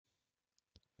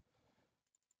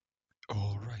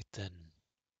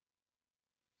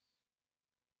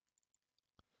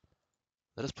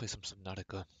Let us play some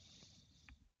Subnautica.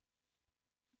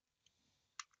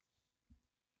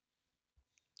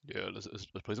 Yeah, let's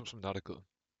play some Subnautica.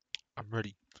 I'm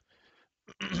ready.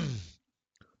 I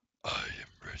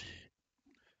am ready.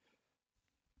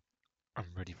 I'm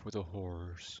ready for the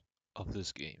horrors of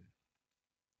this game.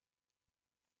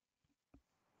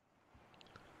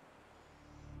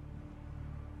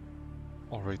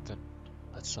 Alright then,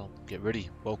 let's get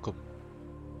ready. Welcome.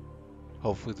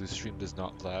 Hopefully the stream does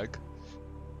not lag.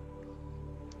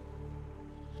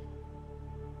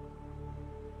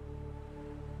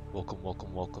 Welcome,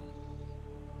 welcome, welcome.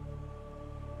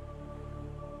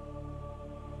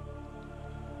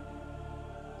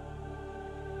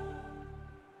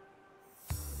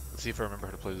 Let's see if I remember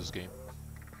how to play this game.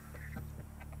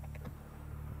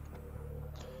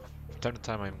 From time to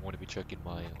time I'm going to be checking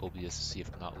my OBS to see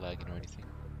if I'm not lagging or anything.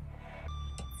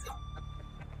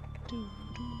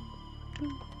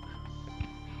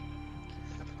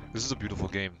 This is a beautiful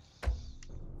game.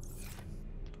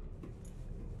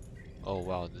 Oh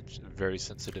wow, the very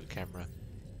sensitive camera.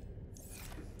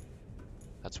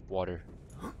 That's water.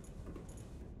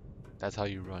 That's how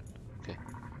you run. Okay.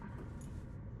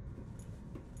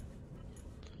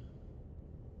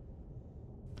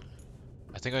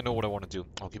 I think I know what I want to do.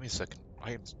 Oh, give me a second.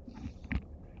 I am...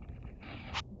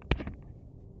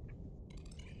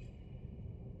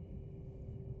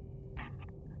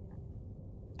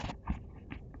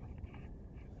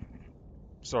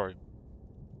 Sorry.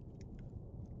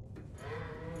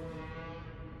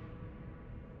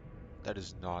 That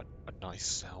is not a nice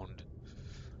sound.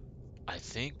 I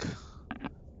think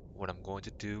what I'm going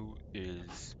to do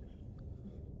is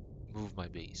move my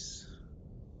base.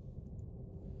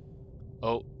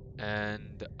 Oh,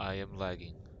 and I am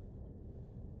lagging.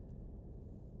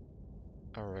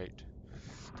 Alright.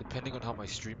 Depending on how my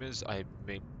stream is, I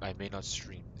may not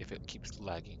stream if it keeps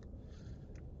lagging.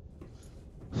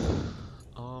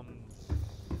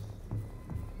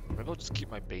 Maybe I'll just keep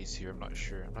my base here. I'm not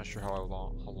sure. I'm not sure how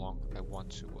long I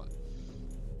want to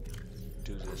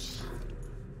do this.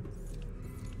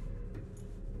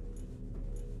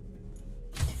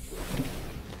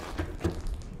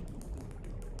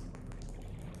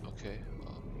 Okay.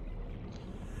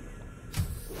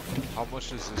 How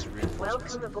much is this reinforcement?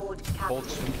 Welcome aboard, Hold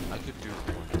Captain. 2. I could do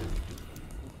more.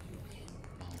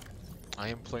 I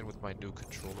am playing with my new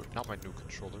controller. Not my new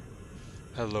controller.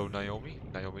 Hello, Naomi.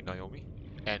 Naomi.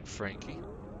 And Frankie.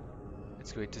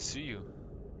 It's great to see you.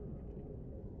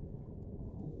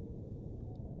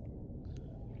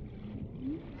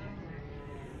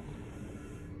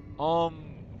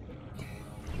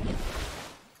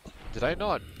 Did I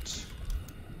not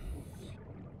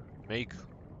make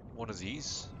one of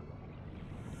these?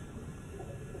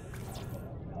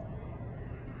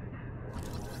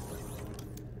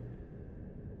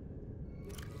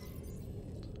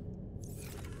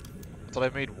 I thought I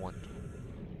made one.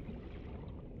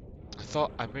 I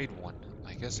thought I made one.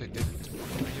 I guess I didn't.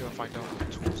 Maybe I'll find out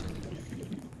what tools I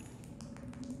need.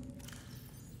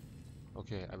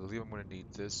 Okay, I believe I'm gonna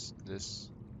need this.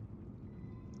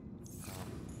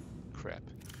 Crap.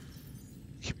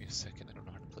 Give me a second, I don't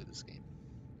know how to play this game.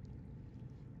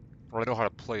 Well, I know how to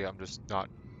play, I'm just not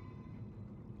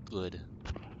good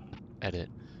at it.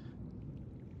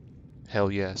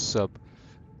 Hell yeah,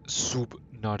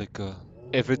 Subnautica.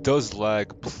 If it does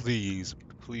lag, please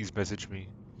message me.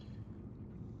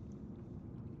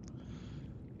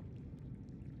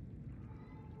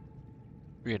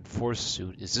 Reinforced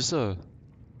suit, is this a...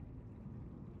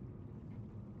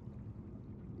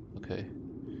 Okay.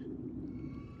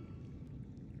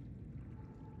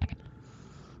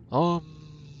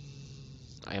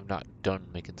 I am not done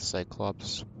making the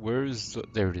Cyclops. Where is the...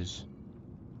 There it is.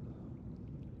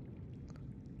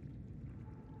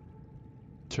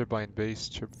 Turbine base,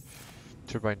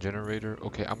 turbine generator.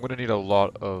 Okay, I'm gonna need a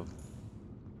lot of...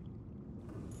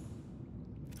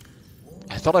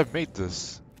 I thought I made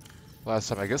this last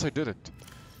time. I guess I didn't.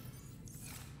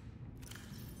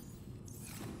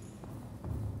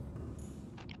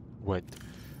 What?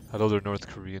 Hello there, North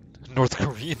Korean. North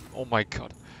Korean? Oh my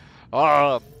god.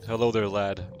 Ah! Hello there,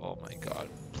 lad. Oh my god.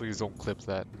 Please don't clip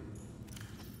that.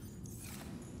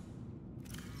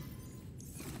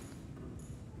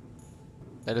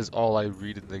 That is all I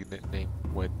read in the nickname.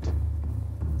 Wet.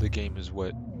 The game is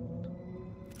wet.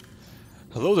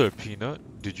 Hello there, Peanut.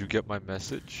 Did you get my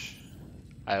message?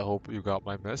 I hope you got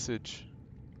my message.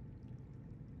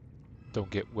 Don't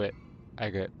get wet.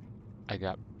 I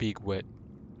got big wet.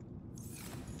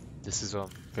 This is a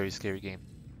very scary game.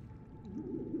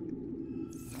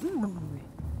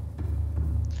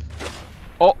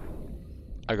 Oh!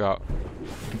 I got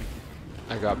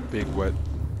big wet.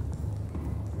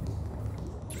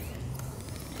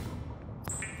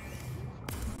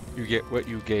 You get what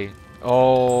you gain.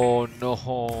 Oh no,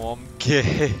 I'm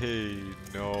gay.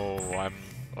 No,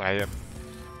 I am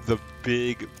the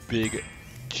big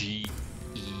Geaey.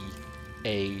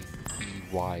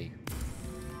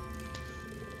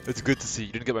 It's good to see.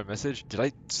 You didn't get my message? Did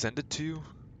I send it to you?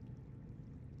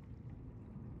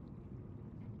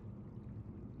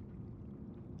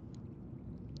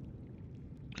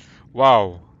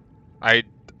 Wow. I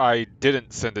I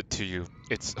didn't send it to you.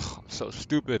 It's so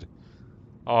stupid.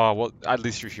 Oh, well, at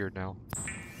least you're here now.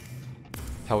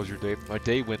 How was your day? My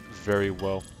day went very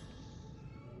well.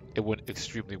 It went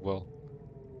extremely well.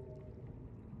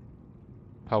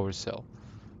 Power cell.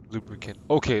 Lubricant.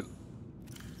 Okay,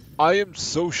 I am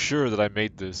so sure that I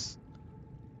made this.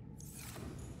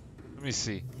 Let me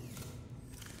see.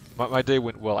 My day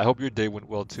went well. I hope your day went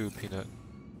well too, Peanut.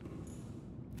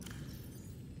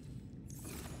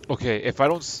 Okay, if I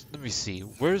don't... Let me see.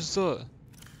 Where's the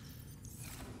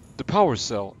power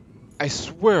cell? I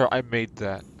swear I made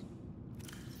that.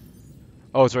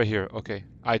 Oh, it's right here. Okay.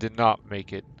 I did not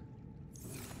make it.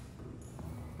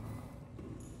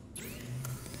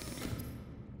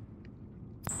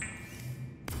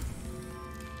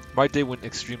 My day went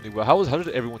extremely well. How did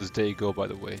everyone's day go, by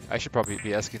the way? I should probably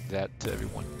be asking that to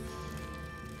everyone.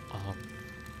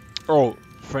 Oh,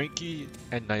 Frankie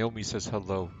and Naomi says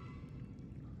hello.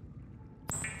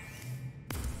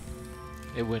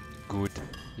 It went good.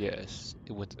 Yes,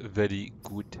 it went very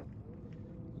good.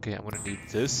 Okay, I'm gonna need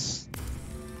this.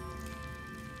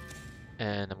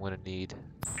 And I'm gonna need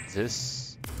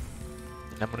this.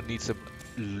 And I'm gonna need some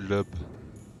lube.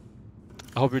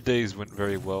 I hope your days went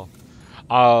very well.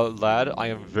 Lad, I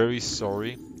am very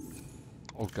sorry.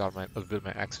 Oh god, a bit of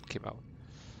my accent came out.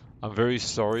 I'm very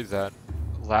sorry that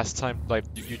last time, like,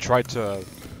 you tried to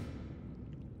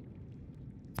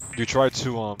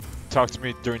talk to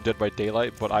me during Dead by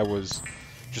Daylight, but I was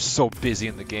just so busy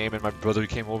in the game, and my brother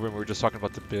came over and we were just talking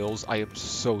about the bills. I am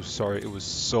so sorry. It was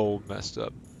so messed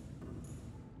up.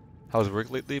 How's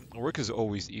work lately? Work is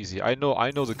always easy. I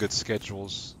know the good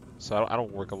schedules, so I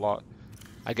don't work a lot.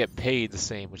 I get paid the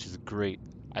same, which is great.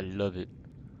 I love it.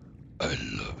 I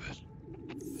love it.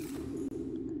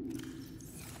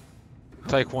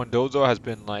 Taekwondo though has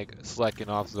been like slacking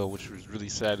off though, which was really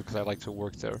sad because I like to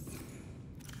work there.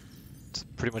 It's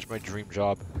pretty much my dream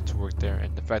job to work there,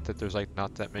 and the fact that there's like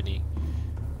not that many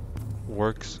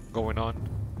works going on.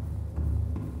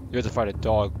 You had to fight a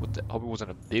dog. What the? I hope it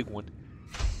wasn't a big one.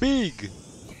 Big.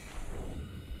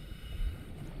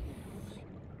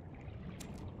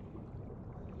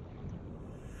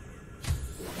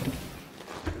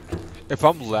 If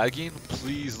I'm lagging,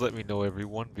 please let me know,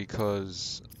 everyone,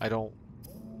 because I don't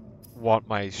want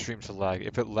my stream to lag.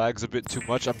 If it lags a bit too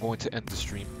much, I'm going to end the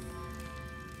stream.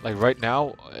 Like right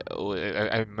now,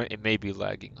 it may be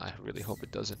lagging. I really hope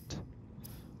it doesn't.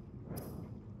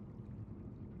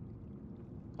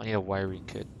 I need a wiring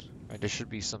kit. Right, there should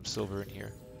be some silver in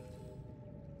here.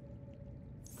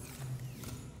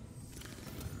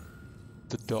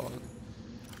 The dog.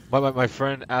 My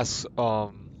friend asks,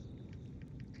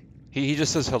 he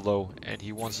just says hello, and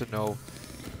he wants to know,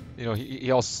 you know, he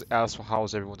also asks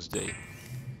how's everyone's day.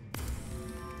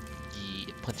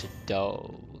 Yeah, punch a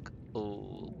dog.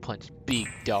 Oh, punch big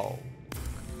dog.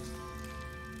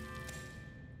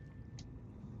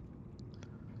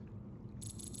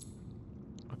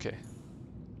 Okay.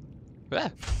 Ah.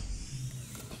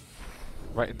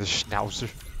 Right in the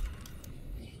schnauzer.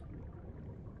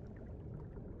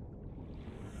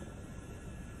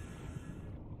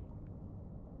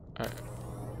 Alright.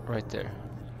 Right there.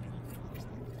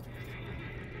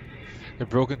 It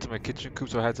broke into my kitchen coop,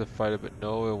 so I had to fight it, but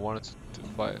no, it wanted to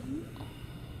fight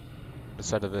the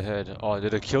side of the head. Oh,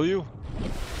 did it kill you?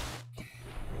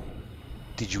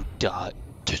 Did you die?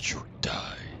 Did you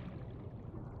die?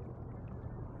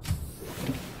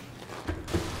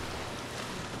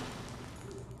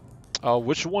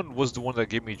 Which one was the one that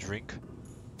gave me drink?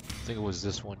 I think it was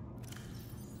this one.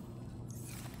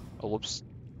 Oh, whoops.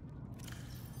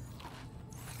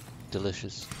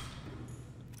 Delicious.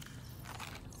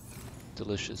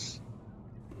 Delicious.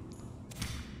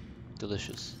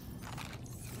 Delicious.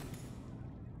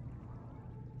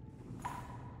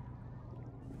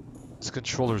 This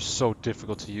controller is so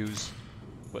difficult to use,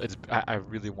 but I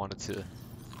really wanted to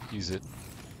use it.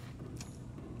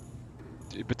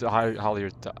 But the higher,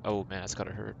 oh man, that's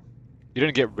gotta hurt. You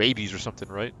didn't get rabies or something,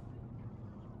 right?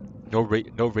 No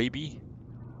rabies?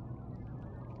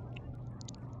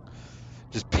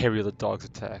 Just parry the dog's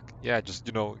attack. Yeah, just,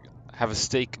 you know, have a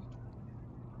steak.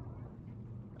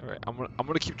 Alright, I'm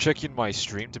gonna keep checking my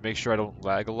stream to make sure I don't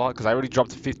lag a lot, because I already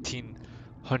dropped to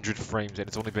 1500 frames and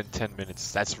it's only been 10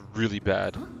 minutes. That's really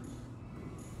bad.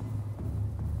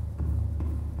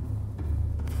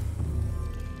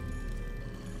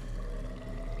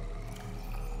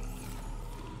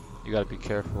 You gotta be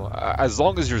careful. As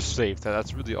long as you're safe,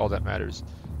 that's really all that matters.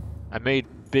 I made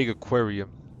big aquarium.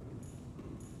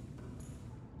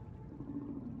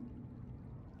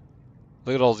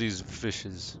 Look at all these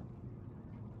fishes.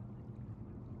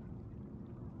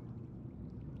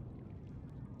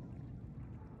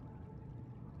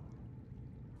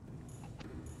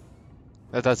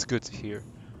 That's good to hear.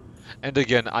 And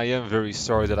again, I am very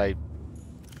sorry that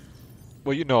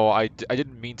well, you know, I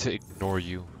didn't mean to ignore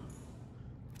you.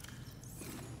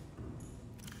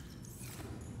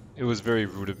 It was very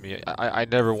rude of me. I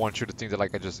never want you to think that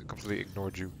like I just completely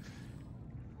ignored you.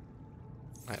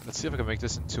 Alright, let's see if I can make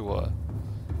this into a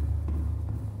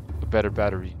better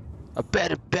battery. A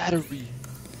better battery!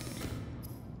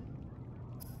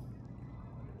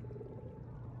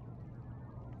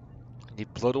 I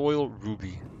need blood oil,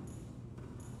 ruby.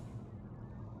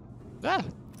 Ah!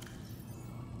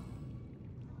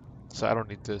 So I don't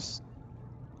need this.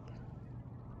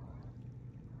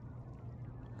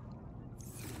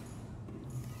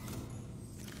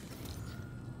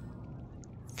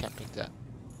 Can't make that.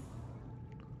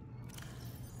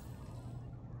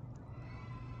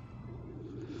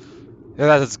 Yeah,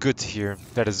 that is good to hear.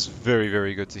 That is very,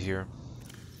 very good to hear.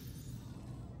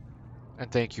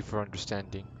 And thank you for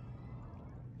understanding.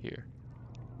 Here.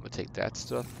 I'm gonna take that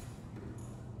stuff.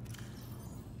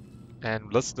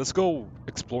 And let's go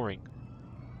exploring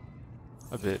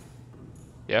a bit.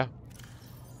 Yeah.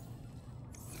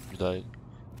 You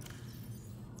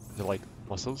like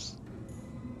mussels?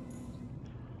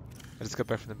 I just got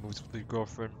back from the movies with your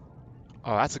girlfriend.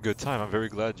 Oh, that's a good time. I'm very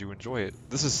glad you enjoy it.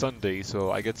 This is Sunday, so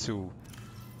I get to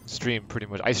stream pretty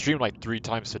much. I streamed like 3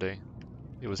 times today.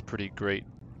 It was pretty great.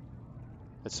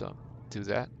 Let's do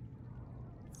that.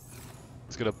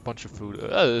 Let's get a bunch of food.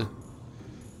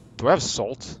 Do I have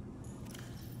salt?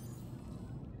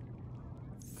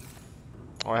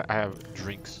 Oh, I have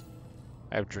drinks.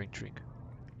 I have drink.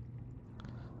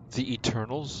 The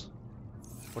Eternals?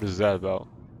 What is that about?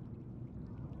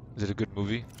 Is it a good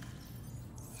movie?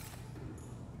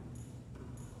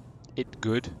 It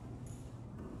good?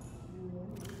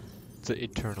 The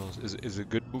Eternals. Is it a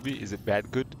good movie? Is it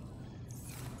bad good?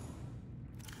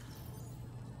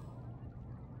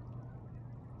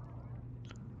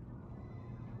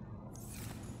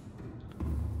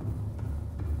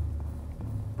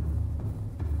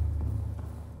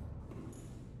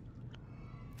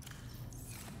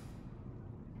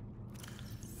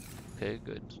 Okay,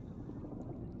 good.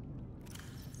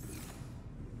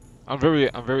 I'm very,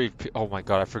 oh my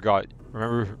god, I forgot.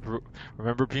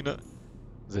 Remember Peanut?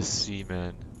 The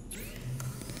Seaman.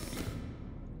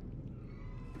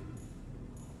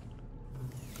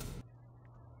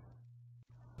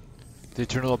 The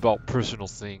Eternal about personal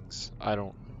things. I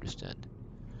don't understand.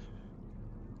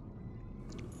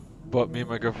 But me and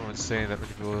my girlfriend were saying that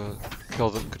many people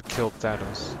could kill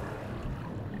Thanos.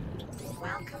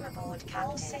 Welcome aboard.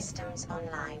 All systems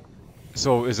online.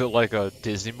 So is it like a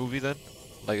Disney movie then?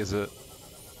 Like is it?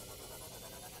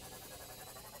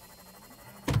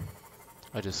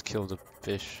 I just killed a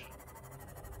fish.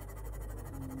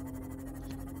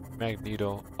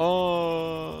 Magneto.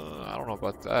 I don't know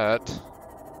about that.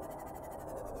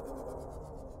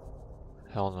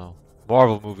 Hell no.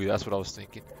 Marvel movie, that's what I was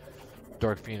thinking.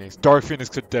 Dark Phoenix. Dark Phoenix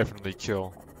could definitely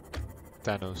kill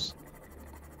Thanos.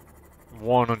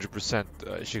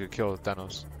 100% she could kill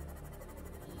Thanos.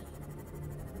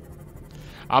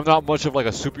 I'm not much of like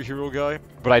a superhero guy,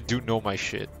 but I do know my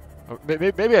shit.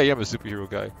 Maybe I am a superhero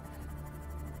guy.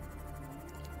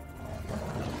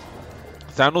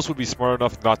 Thanos would be smart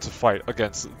enough not to fight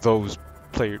against those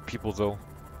people though.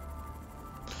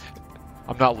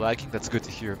 I'm not lagging, that's good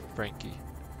to hear, Frankie.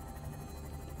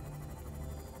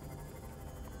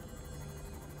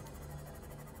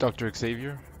 Dr.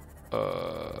 Xavier?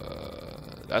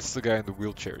 That's the guy in the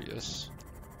wheelchair, yes.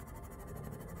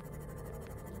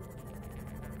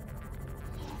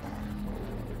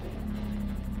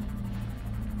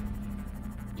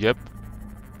 Yep.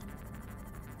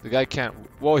 The guy can't,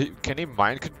 well, can he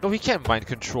no, he can't mind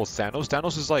control Thanos.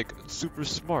 Thanos is like super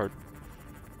smart.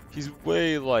 He's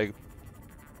way like...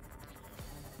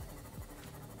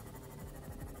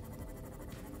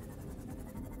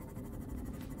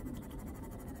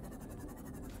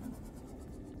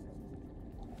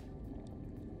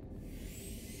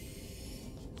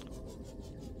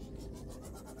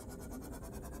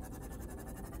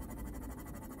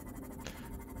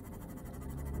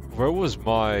 Where was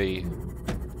my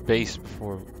base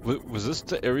before? Was this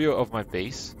the area of my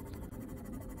base?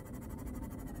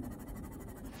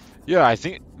 Yeah, I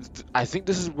think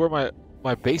this is where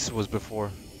my base was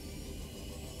before.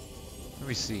 Let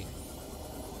me see.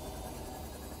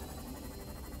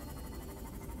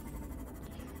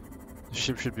 The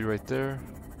ship should be right there.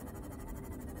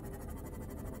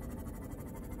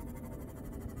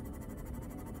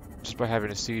 Just by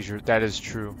having a seizure, that is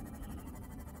true.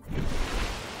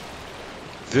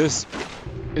 This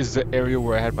is the area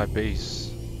where I had my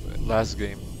base last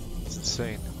game. It's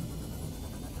insane.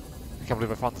 I can't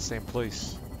believe I found the same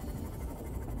place.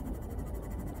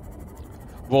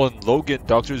 Well, in Logan,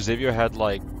 Dr. Xavier had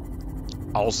like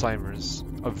Alzheimer's,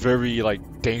 a very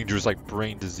like dangerous like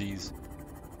brain disease.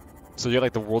 So you're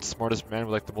like the world's smartest man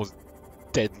with like the most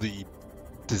deadly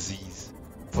disease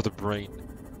for the brain.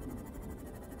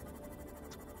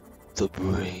 The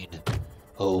brain.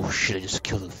 Oh shit, I just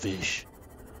killed a fish.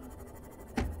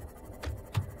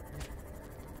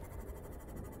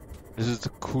 This is the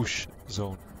Kush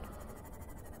zone.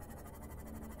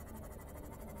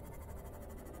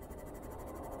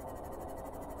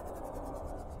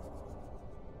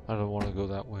 I don't want to go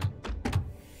that way.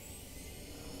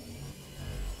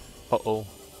 Uh-oh.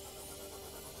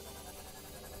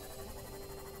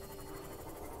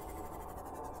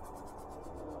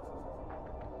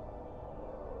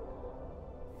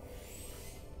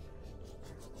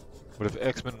 But if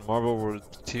X-Men and Marvel were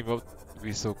to team up, it'd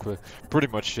be so quick. Pretty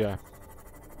much, yeah.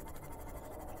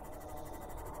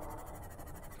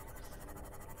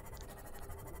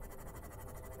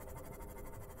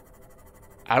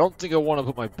 I don't think I want to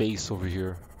put my base over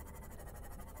here.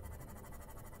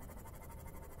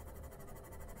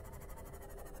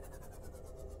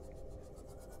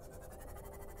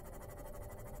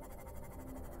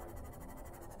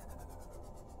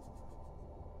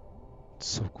 It's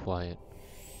so quiet.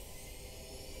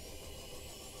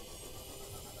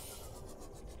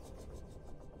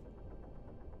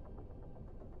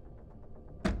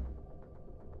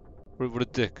 What a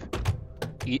dick.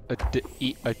 Eat a dick.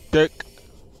 Eat a dick.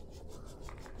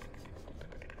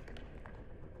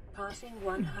 Passing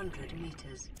 100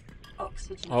 meters.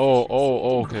 Oxygen.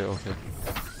 Okay.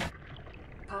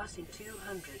 Passing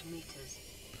 200 meters.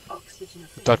 Oxygen.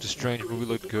 Doctor Strange movie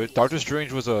looked good. Doctor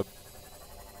Strange was a...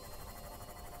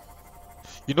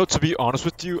 You know, to be honest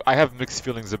with you, I have mixed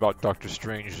feelings about Doctor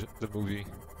Strange, the movie.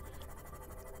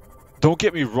 Don't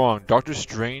get me wrong, Doctor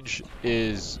Strange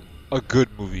is a good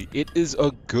movie. It is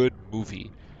a good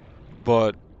movie.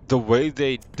 But the way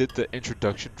they did the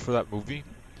introduction for that movie,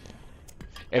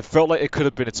 it felt like it could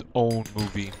have been its own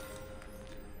movie.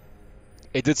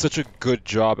 It did such a good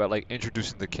job at like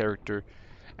introducing the character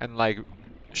and like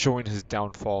showing his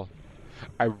downfall.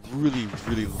 I really,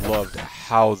 really loved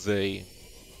how they...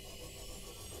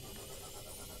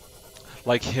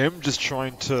 Like him just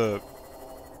trying to...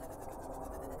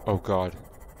 Oh god.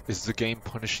 Is the game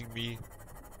punishing me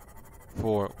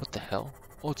for... What the hell?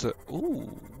 Oh, it's a...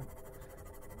 Ooh.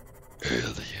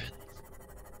 Alien.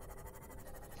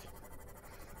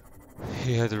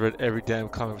 He had to read every damn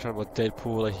comic talking about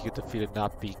Deadpool, like he could defeat and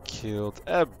not be killed.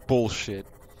 Bullshit.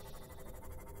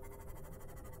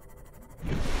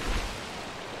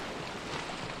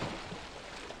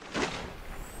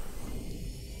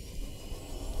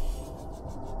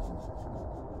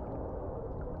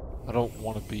 I don't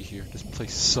want to be here. This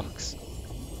place sucks.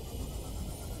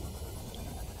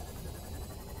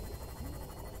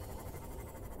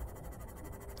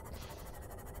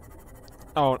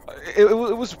 Oh, it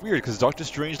was weird because Doctor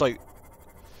Strange, like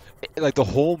the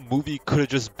whole movie could have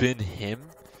just been him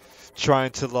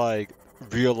trying to like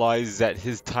realize that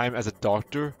his time as a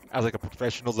doctor, as like a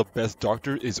professional, the best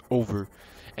doctor, is over,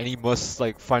 and he must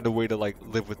like find a way to like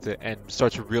live with it and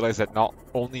start to realize that not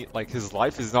only like his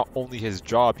life is not only his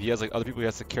job, he has like other people he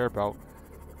has to care about,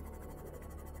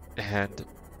 and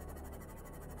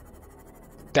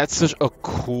that's such a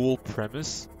cool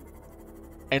premise.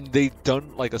 And they've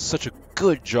done like such a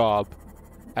good job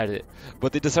at it,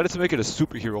 but they decided to make it a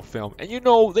superhero film. And you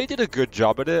know, they did a good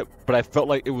job at it, but I felt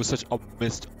like it was such a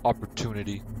missed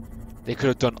opportunity. They could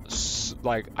have done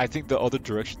like, I think the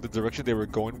direction they were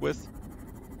going with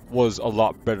was a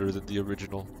lot better than the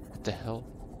original. What the hell?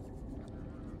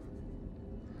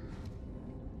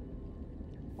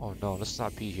 Oh no, let's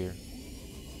not be here.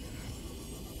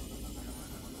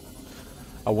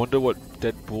 I wonder what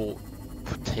Deadpool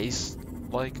tastes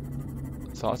like.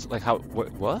 Thoughts? Like how?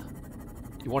 What?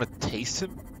 You want to taste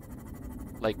him?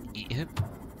 Like eat him?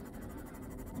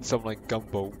 Something like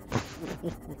gumbo.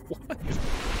 What?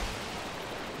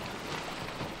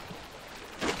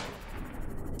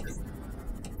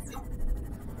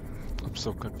 I'm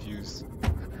so confused.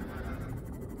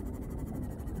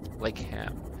 Like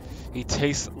ham. He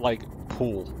tastes like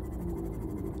pool.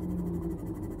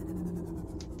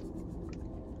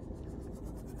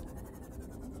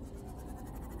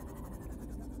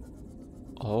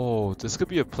 Oh, this could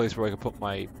be a place where I could put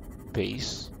my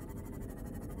base.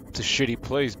 It's a shitty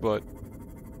place, but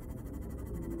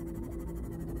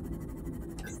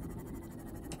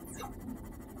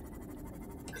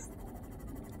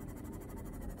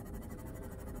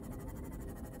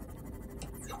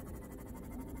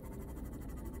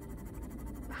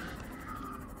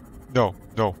no,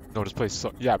 this place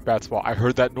sucks. Yeah, bad spot. I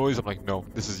heard that noise. I'm like, no,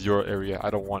 this is your area. I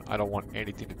don't want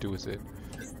anything to do with it.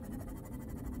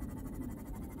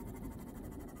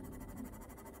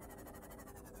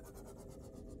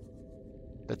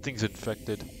 That thing's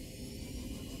infected.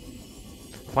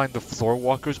 Find the floor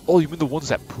walkers. Oh, you mean the ones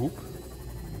that poop?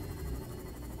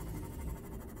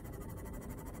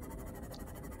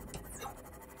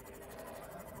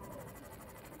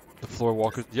 The floor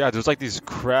walkers. Yeah, there's like these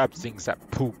crab things that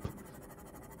poop.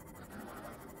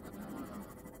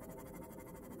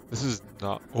 This is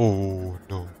not. Oh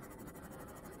no.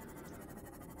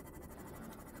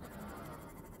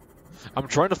 I'm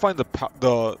trying to find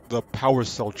the power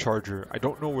cell charger. I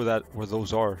don't know where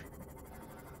those are.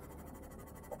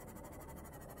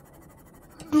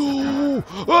 No!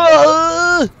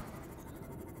 Ah!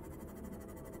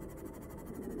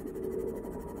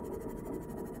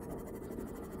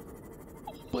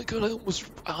 Oh my god! I almost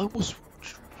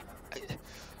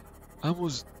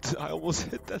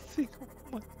hit that thing. Oh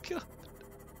my god!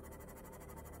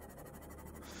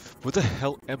 Where the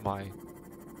hell am I?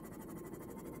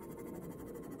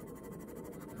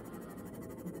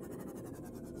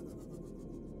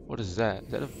 What is that? Is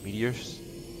that a meteor?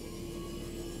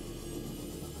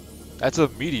 That's a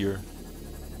meteor.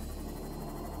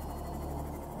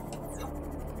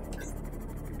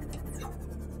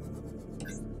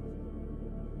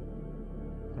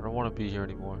 I don't want to be here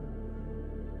anymore.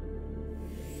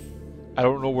 I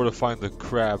don't know where to find the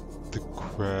crab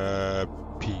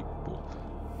people.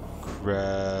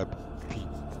 Crab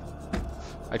people.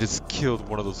 I just killed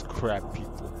one of those crab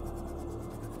people.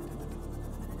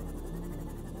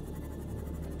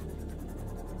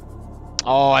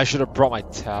 Oh, I should have brought my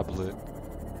tablet.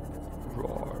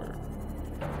 Roar.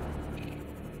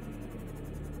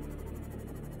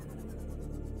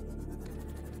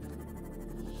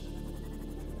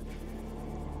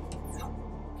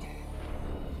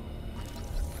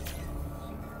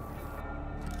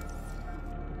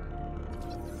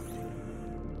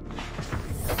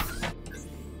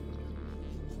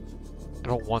 I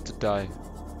don't want to die.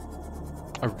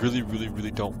 I really, really,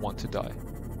 really don't want to die.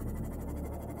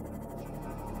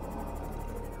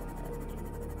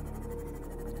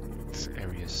 This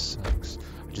area sucks.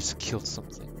 I just killed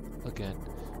something. Again.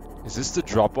 Is this the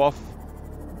drop-off?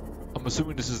 I'm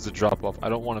assuming this is the drop-off. I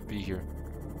don't want to be here.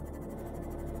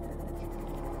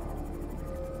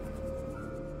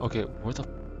 Okay,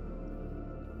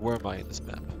 where am I in this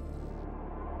map?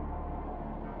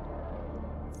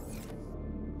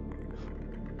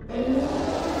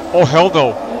 Oh hell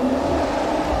no!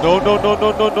 No, no, no,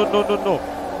 no, no, no, no, no, no!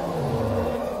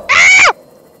 Ah!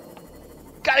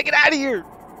 Gotta get out of here!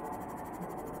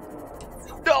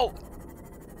 No!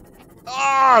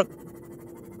 Ah!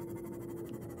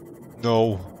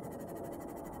 No.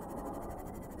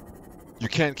 You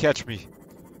can't catch me.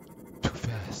 Too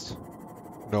fast.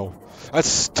 No.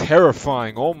 That's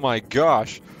terrifying. Oh my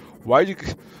gosh. Why do you...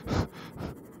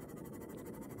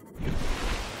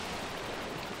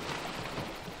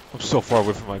 I'm so far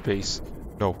away from my base.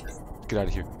 No. Get out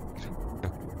of here.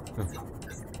 No. No.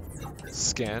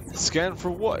 Scan? Scan for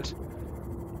what?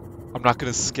 I'm not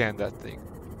gonna scan that thing.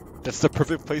 That's the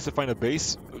perfect place to find a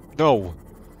base? No.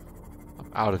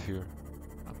 I'm out of here.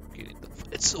 I'm getting the...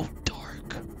 It's so dark.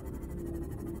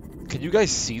 Can you guys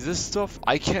see this stuff?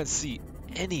 I can't see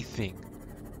anything.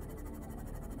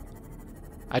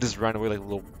 I just ran away like a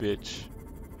little bitch.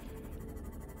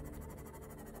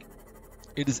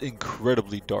 It is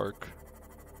incredibly dark.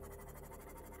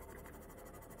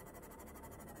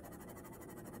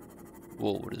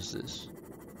 Whoa, what is this?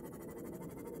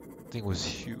 Thing was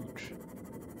huge.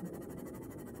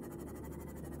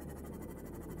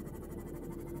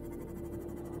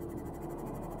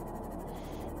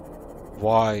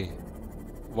 Why?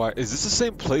 Why? Is this the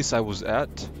same place I was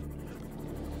at?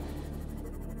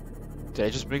 Did I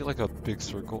just make like a big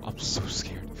circle? I'm so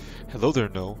scared. Hello there,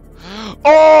 no.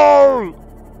 Oh!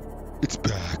 It's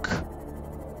back.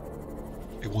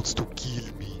 It wants to kill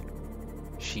me.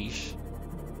 Sheesh.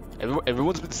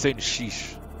 Everyone's been saying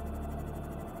sheesh.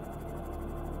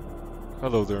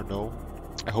 Hello there, no.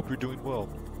 I hope you're doing well.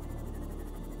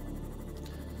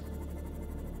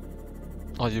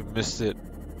 Oh, you missed it,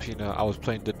 Pina. I was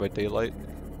playing Dead by Daylight.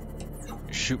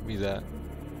 Shoot me that.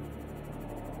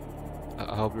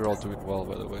 I hope you're all doing well,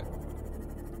 by the way.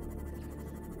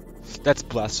 That's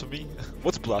blasphemy?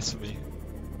 What's blasphemy?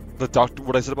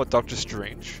 What I said about Doctor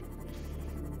Strange?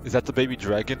 Is that the baby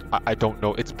dragon? I don't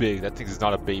know. It's big. That thing is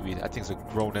not a baby. That thing's a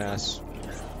grown-ass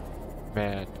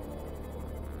man.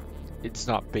 It's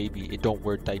not baby. It don't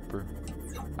wear diaper.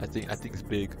 I think it's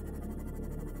big.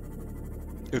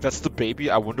 If that's the baby,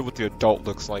 I wonder what the adult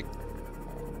looks like.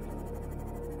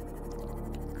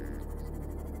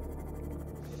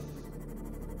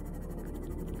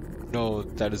 No,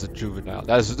 that is a juvenile.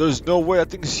 There's no way that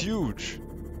thing's huge.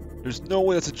 There's no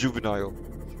way that's a juvenile.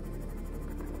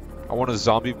 I want a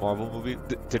zombie Marvel movie.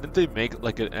 Didn't they make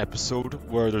like an episode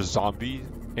where there's zombie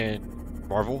in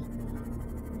Marvel?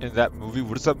 In that movie,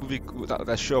 what is that movie?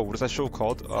 That show? What is that show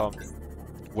called?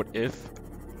 What If?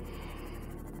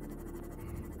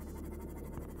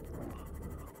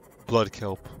 Blood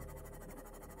Kelp.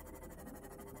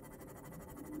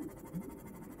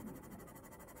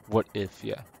 What If?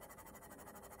 Yeah.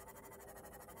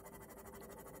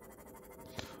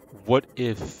 What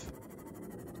if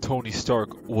Tony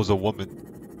Stark was a woman?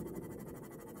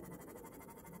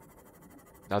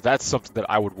 Now that's something that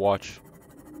I would watch.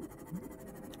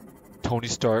 Tony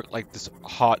Stark, like this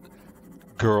hot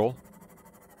girl,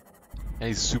 and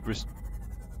he's super.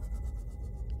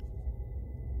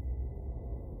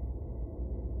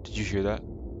 Did you hear that?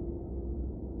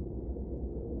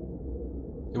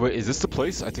 Wait, is this the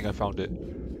place? I think I found it.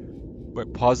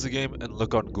 Wait, pause the game and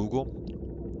look on Google.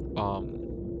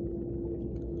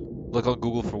 Look on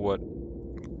Google for what?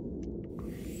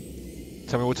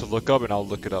 Tell me what to look up and I'll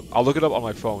look it up. I'll look it up on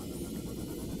my phone.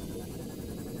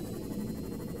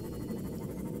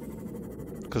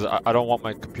 Because I don't want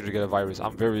my computer to get a virus.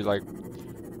 I'm very like...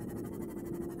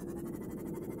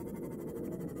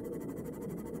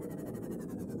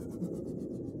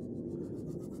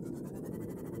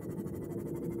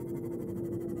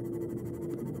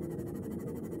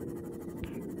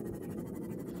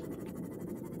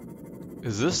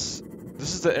 Is this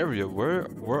is the area? Where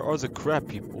are the crab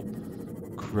people?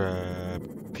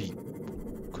 Crab people.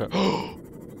 Crab.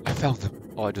 I found them.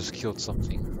 Oh, I just killed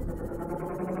something.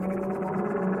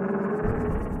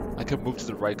 I can move to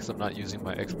the right because I'm not using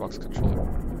my Xbox controller.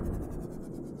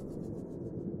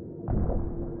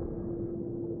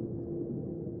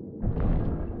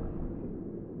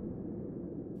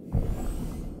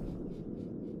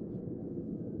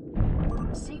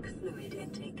 Seek fluid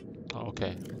intake. Oh,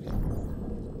 okay.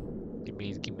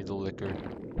 Give me the liquor.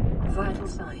 Vital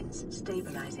signs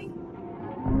stabilizing.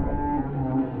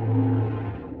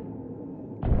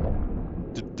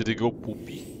 Did it go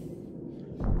poopy?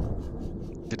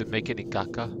 Did it make any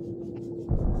caca?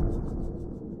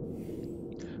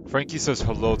 Frankie says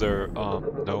hello there,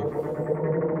 no.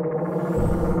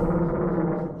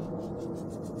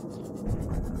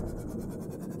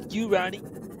 You Ronnie.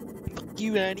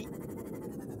 You Ronnie.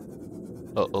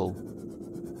 Uh-oh.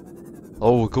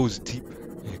 Oh, it goes deep.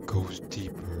 It goes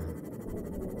deeper.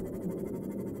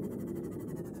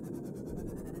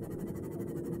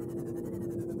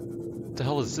 What the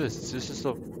hell is this? Is this just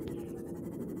a...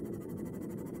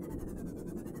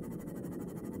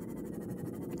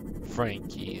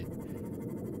 Frankie.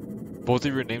 Both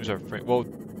of your names are Frank. Well,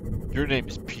 your name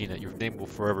is Peanut. Your name will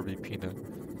forever be Peanut.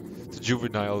 It's a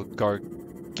juvenile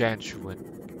gargantuan.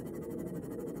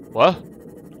 What?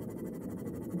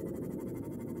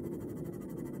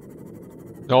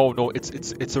 No,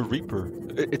 it's a reaper.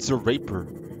 It's a raper.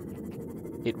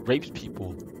 It rapes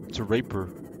people. It's a raper.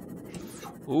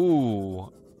 Ooh,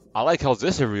 I like how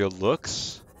this area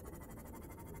looks.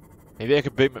 Maybe I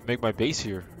could make my base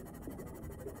here.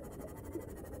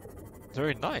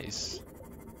 Very nice.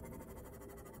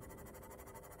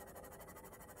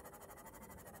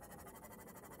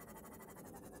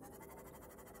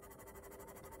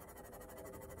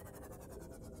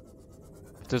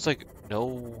 There's like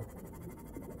no...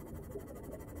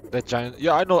 That giant...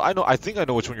 Yeah, I know. I think I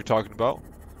know which one you're talking about.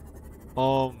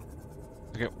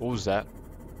 Okay, what was that?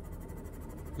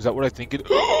 Is that what I think it...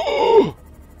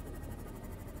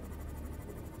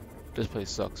 This place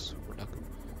sucks. We're not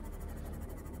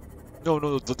gonna...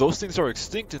 No, those things are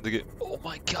extinct in the game. Oh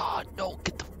my god, no,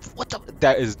 get the... What the...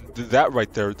 That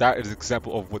right there, that is an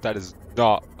example of what that is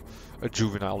not a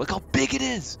juvenile. Look how big it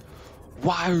is!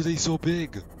 Why are they so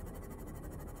big?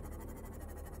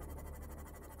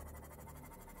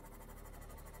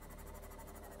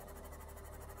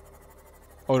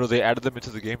 Oh no, they added them into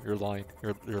the game? You're lying.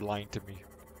 You're lying to me.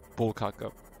 Bull cock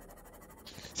up.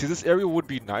 See, this area would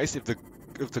be nice if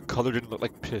the color didn't look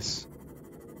like piss.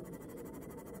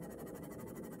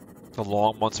 The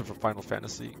long monster from Final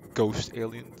Fantasy. Ghost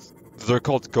aliens. They're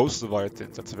called ghost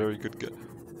leviathans. That's a very good guess.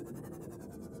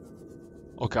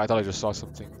 Okay, I thought I just saw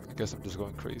something. I guess I'm just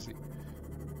going crazy.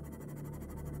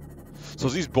 So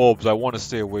these bulbs I want to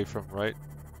stay away from, right?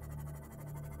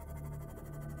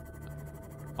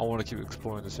 I want to keep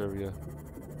exploring this area.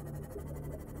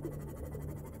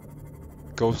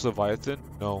 Ghost Leviathan?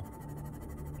 No.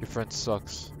 Your friend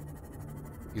sucks.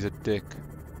 He's a dick.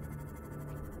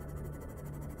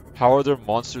 How are there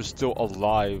monsters still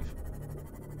alive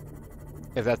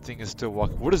if that thing is still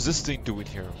walking? What is this thing doing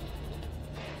here?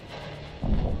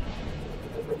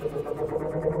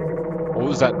 What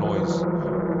was that noise?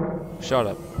 Shut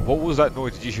up. What was that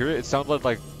noise? Did you hear it? It sounded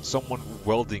like someone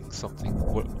welding something.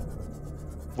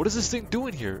 What is this thing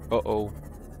doing here? Uh-oh.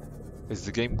 Is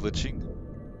the game glitching?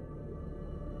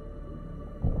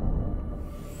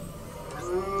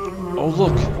 Oh,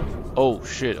 look! Oh,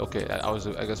 shit. Okay,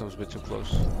 I guess I was a bit too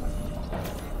close.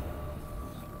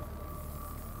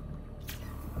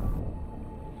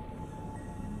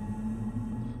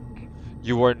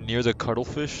 You are near the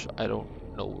cuttlefish? I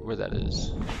don't know where that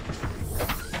is.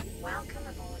 Welcome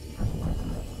aboard.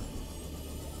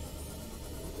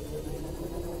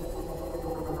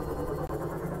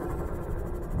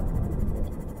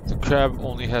 The crab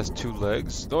only has 2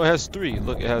 legs. No, it has 3.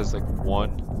 Look, it has like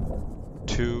 1,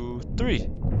 2, 3.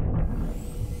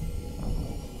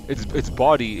 Its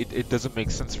body, it doesn't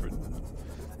make sense for it.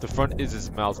 The front is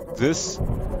its mouth. This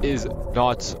is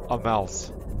not a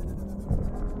mouth.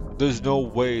 There's no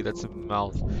way that's a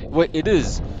mouth. Wait, it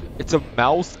is. It's a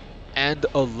mouth and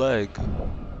a leg.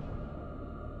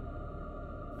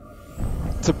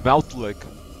 It's a mouth leg.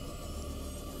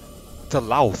 It's a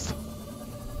mouth.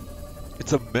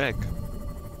 It's a meg.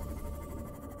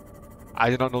 I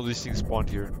did not know these things spawned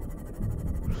here.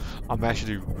 I'm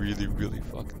actually really, really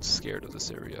fucking scared of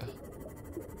this area.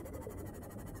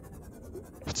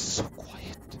 It's so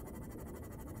quiet.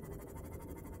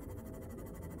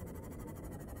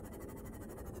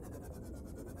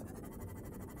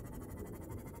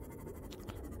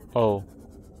 Oh.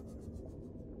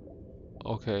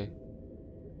 Okay.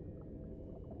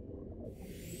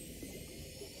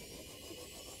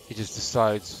 He just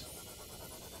decides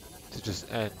to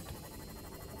just end.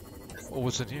 Oh,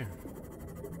 what's in here?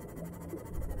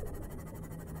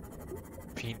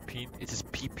 Peen. It is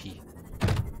pee-pee.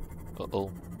 Uh-oh.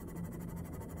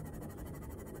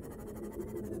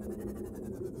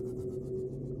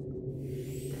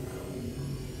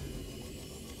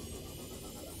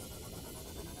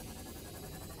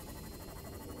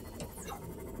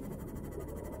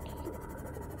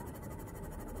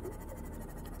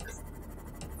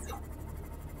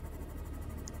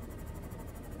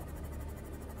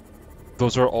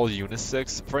 Those are all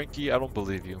unisex? Frankie, I don't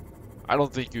believe you. I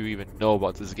don't think you even know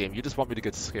about this game. You just want me to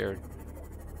get scared.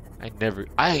 I ain't never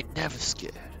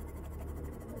scared.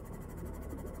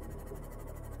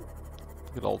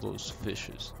 Look at all those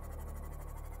fishes.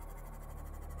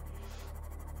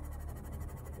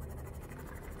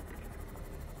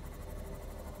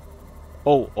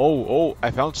 Oh,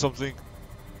 I found something.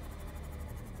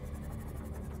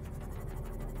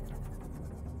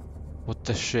 What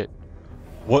the shit?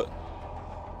 What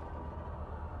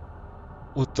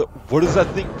is that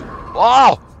thing?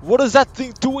 Ah! What is that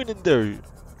thing doing in there?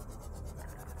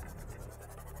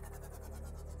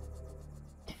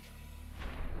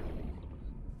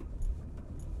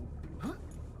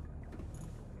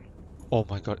 Oh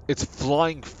my god, it's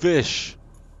flying fish!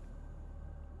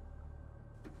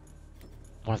 I'm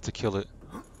gonna have to kill it.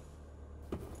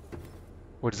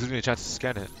 Wait, this gives me a chance to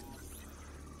scan it.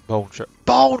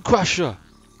 Bone crusher!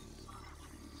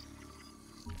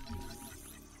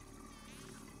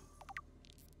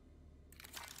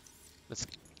 Let's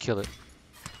kill it.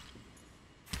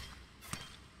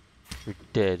 You're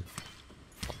dead.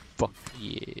 Oh, fuck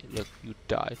yeah, look, you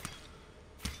died.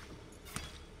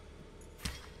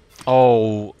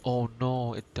 Oh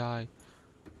no, it died.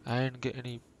 I didn't get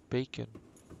any bacon.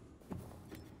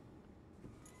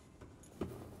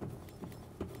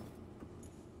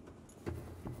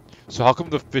 So how come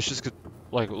the fishes could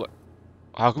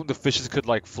how come the fishes could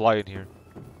like fly in here?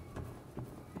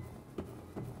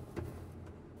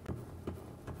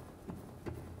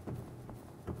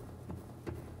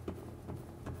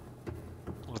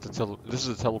 This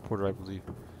is a teleporter, I believe.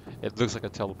 It looks like a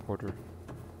teleporter.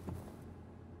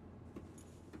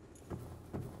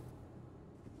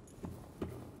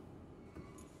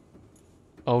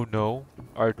 Oh no,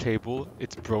 our table,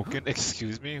 it's broken.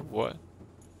 Excuse me, what?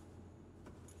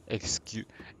 Excuse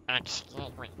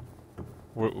me.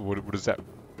 What is that?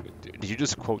 Did you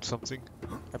just quote something?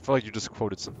 I feel like you just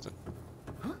quoted something.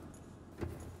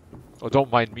 Oh,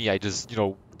 don't mind me, I just,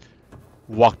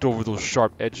 walked over those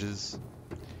sharp edges.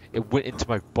 It went into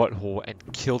my butthole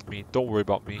and killed me. Don't worry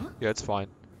about me. Yeah, it's fine.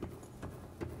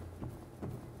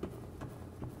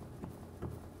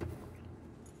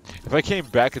 If I came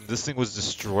back and this thing was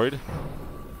destroyed,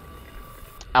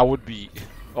 I would be...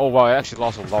 Oh wow, I actually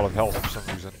lost a lot of health for some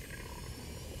reason.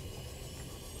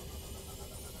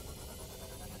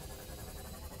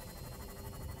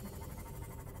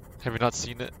 Have you not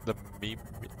seen it? The meme?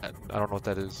 I don't know what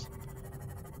that is.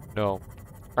 No.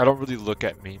 I don't really look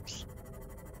at memes.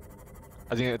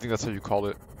 I think that's how you call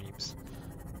it, memes.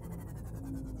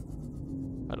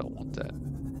 I don't want that.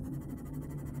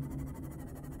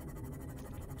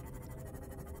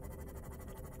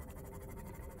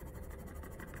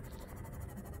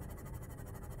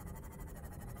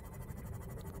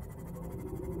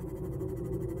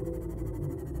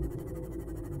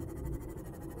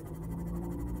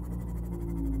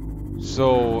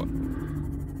 So,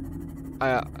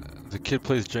 the kid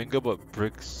plays Jenga but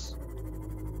bricks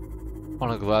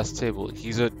on a glass table.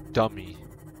 He's a dummy.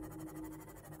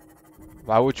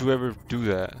 Why would you ever do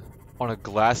that? On a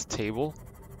glass table?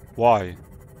 Why?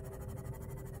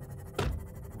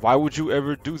 Why would you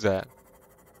ever do that?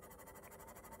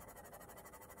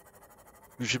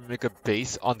 You should make a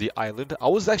base on the island. I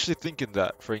was actually thinking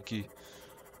that, Frankie.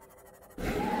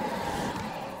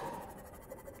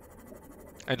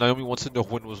 And Naomi wants to know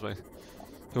when was my...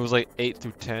 It was like 8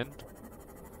 through 10.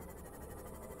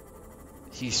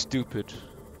 He's stupid.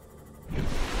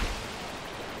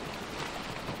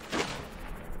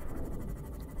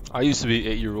 I used to be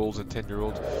 8-year-olds and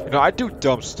 10-year-olds. You know, I do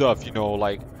dumb stuff, you know,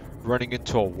 like running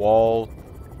into a wall,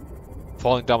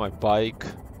 falling down my bike.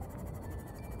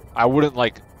 I wouldn't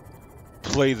like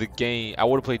play the game. I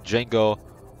would play Jenga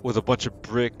with a bunch of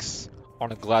bricks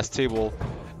on a glass table.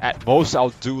 At most, I'll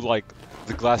do like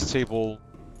the glass table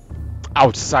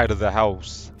outside of the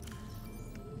house.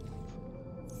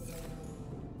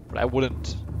 But I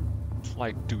wouldn't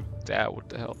like do that. What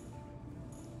the hell?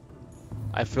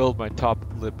 I filled my top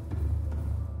lip.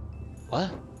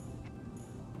 What?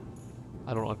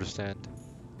 I don't understand.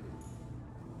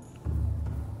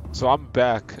 So I'm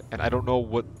back, and I don't know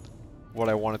what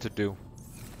I wanted to do.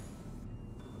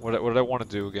 What did I want to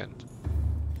do again?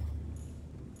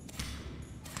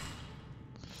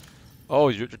 Oh,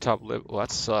 you're at your top lip. Well,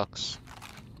 that sucks.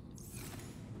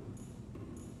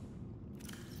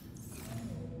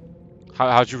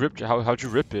 How'd you rip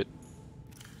it?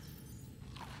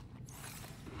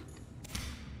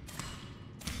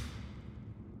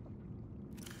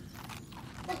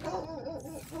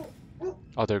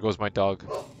 Oh, there goes my dog.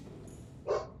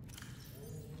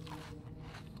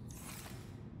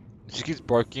 If she keeps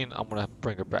barking, I'm gonna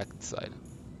bring her back inside.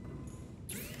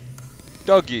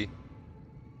 Doggy!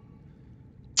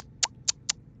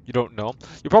 You don't know?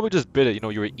 You probably just bit it, you know,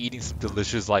 you were eating some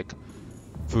delicious, like,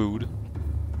 food.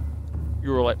 You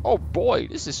were like, oh boy,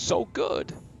 this is so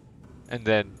good! And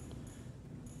then...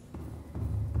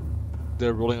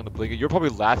 they're rolling on the blanket. You're probably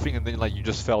laughing and then, like, you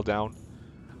just fell down.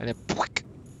 And then,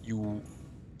 you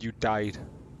died.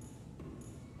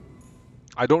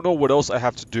 I don't know what else I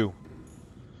have to do.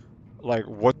 Like,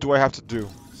 what do I have to do?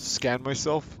 Scan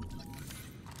myself?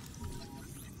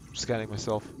 I'm scanning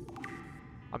myself.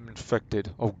 I'm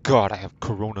infected. Oh god, I have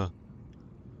corona.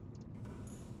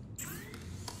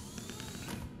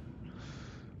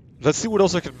 Let's see what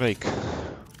else I can make.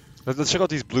 Let's check out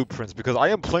these blueprints, because I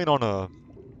am playing on a...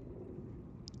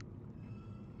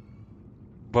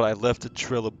 But I left a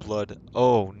trail of blood.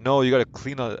 Oh no, you gotta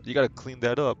clean that up. You got clean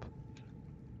that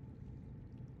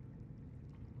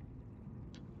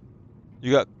up.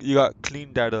 You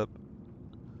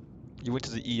went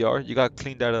to the ER, you gotta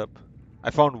clean that up.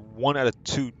 I found 1 out of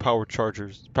 2 power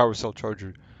cell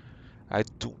charger. I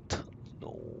don't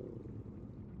know.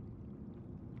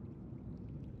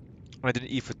 I didn't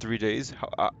eat for 3 days.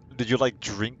 Did you like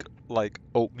drink like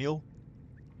oatmeal?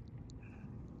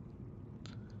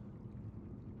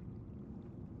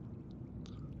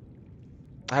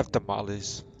 I have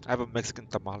tamales. I have a Mexican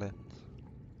tamale.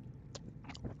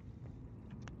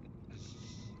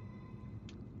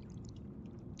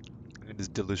 It is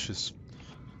delicious.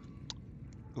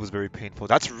 It was very painful.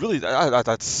 That's really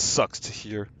that sucks to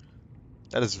hear.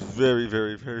 That is very,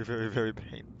 very, very, very, very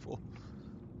painful.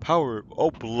 Power.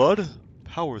 Oh, blood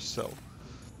power cell.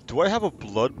 Do I have a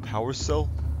blood power cell?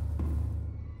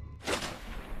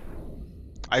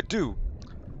 I do.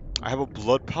 I have a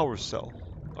blood power cell.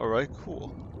 Alright,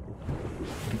 cool.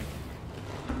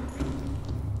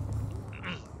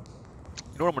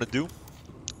 You know what I'm gonna do?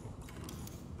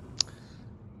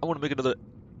 I want to make another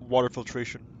water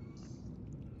filtration.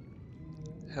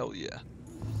 Hell yeah.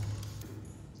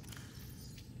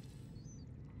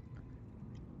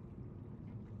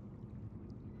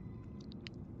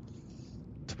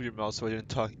 To your mouth so I didn't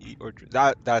talk, eat, or drink.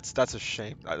 That's a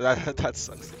shame. That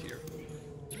sucks to hear.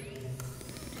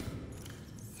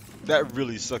 That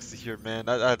really sucks to hear, man.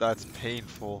 That's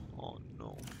painful. Oh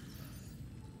no.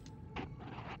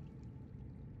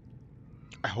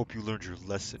 I hope you learned your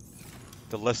lesson.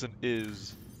 The lesson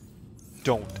is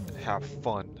don't have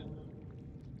fun.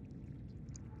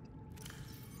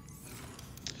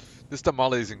 This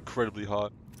tamale is incredibly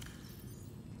hot.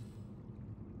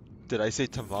 Did I say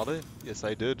tamale? Yes,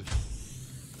 I did.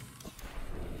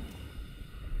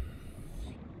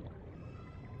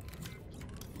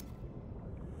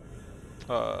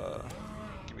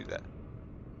 Give me that.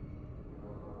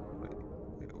 Wait,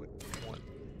 one.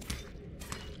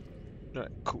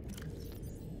 Alright, cool.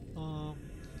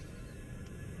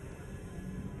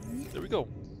 There we go.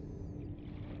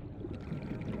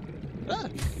 Ah!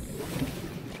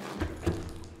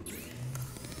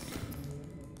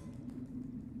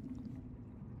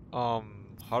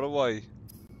 How do I...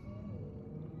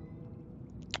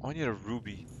 Oh, I need a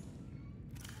ruby.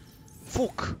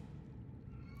 Fuck!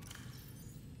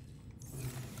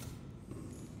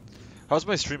 How's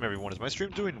my stream, everyone? Is my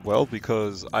stream doing well?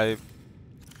 Because I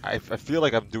feel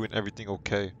like I'm doing everything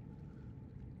okay.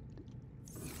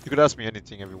 You could ask me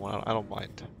anything, everyone. I don't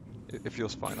mind. It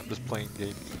feels fine. I'm just playing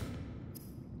games.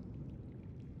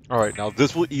 Alright, now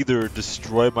this will either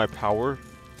destroy my power.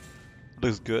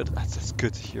 Looks good. That's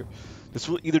good to hear. This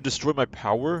will either destroy my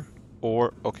power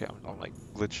or... Okay, I'm like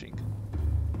glitching.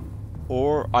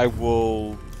 Or I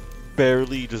will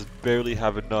just barely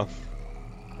have enough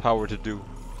power to do.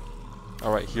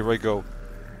 Alright, here I go.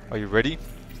 Are you ready?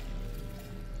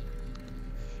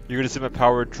 You're gonna see my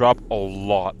power drop a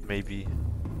lot, maybe.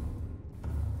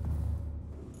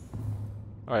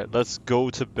 Alright, let's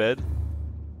go to bed.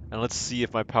 And let's see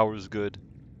if my power is good.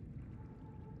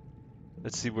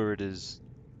 Let's see where it is.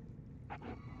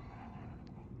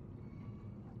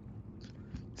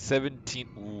 17.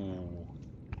 Ooh.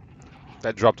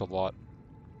 That dropped a lot.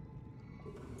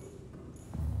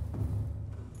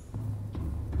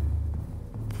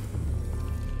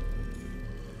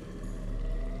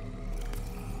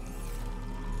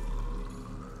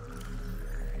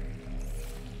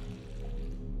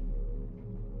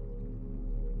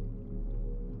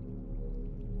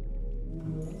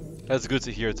 That's good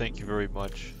to hear. Thank you very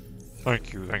much.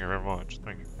 Thank you very much.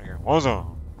 Thank you.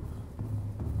 Awesome.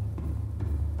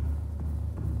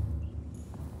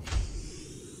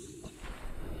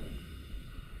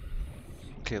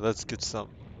 Okay, let's get some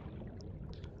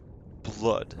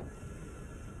blood.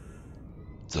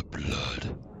 The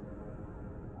blood.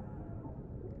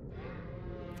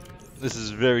 This is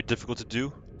very difficult to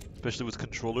do, especially with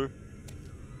controller.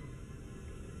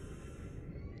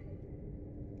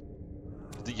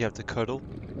 I think you have to cuddle.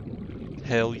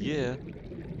 Hell yeah.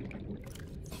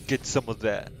 Get some of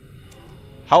that.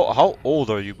 How old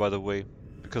are you, by the way?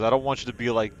 Because I don't want you to be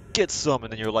like, get some,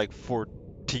 and then you're like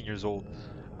 14 years old.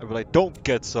 I'd be like, don't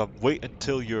get some. Wait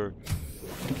until you're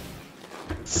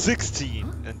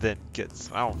 16 and then get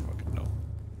some. I don't fucking know.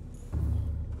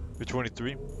 You're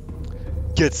 23?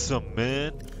 Get some,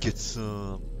 man. Get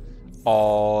some.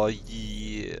 Aw,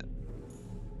 yeah.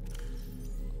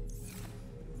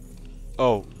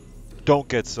 Oh, don't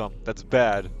get some. That's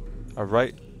bad.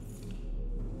 Alright?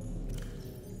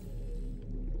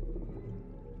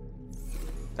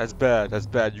 That's bad. That's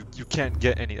bad. You can't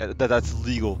get any. That's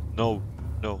legal. No.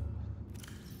 No.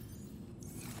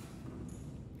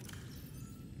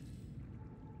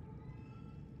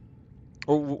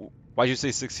 Or why'd you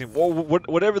say 16? Well,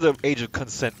 whatever the age of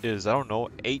consent is. I don't know.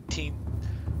 18?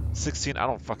 16? I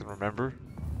don't fucking remember.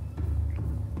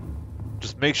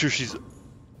 Just make sure she's...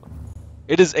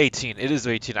 It is 18. It is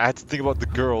 18. I had to think about the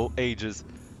girl ages.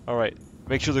 Alright.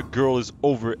 Make sure the girl is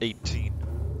over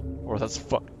 18. Or that's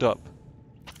fucked up.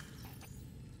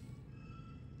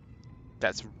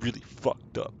 That's really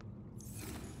fucked up.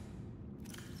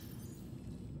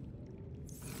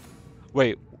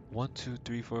 Wait. 1, 2,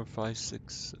 3, 4, 5,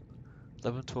 6,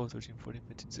 11, 12, 13, 14,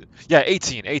 15, 16. Yeah,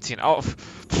 18. 18. Oh.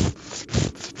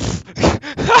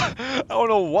 I don't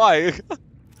know why.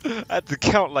 I had to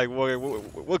count like,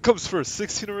 what comes first,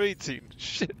 16 or 18?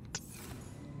 Shit.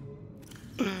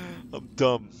 I'm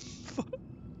dumb.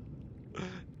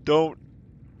 Don't.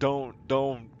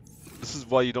 This is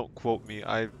why you don't quote me.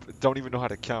 I don't even know how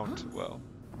to count well.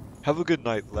 Have a good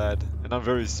night, lad. And I'm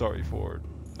very sorry for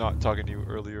not talking to you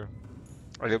earlier.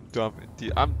 I am dumb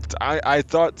indeed. I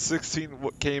thought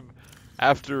 16 came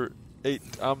after 8.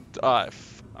 I am dumb.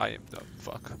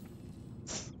 Fuck.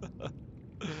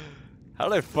 How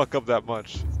did I fuck up that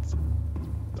much?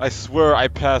 I swear I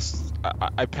passed.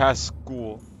 I passed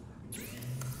school.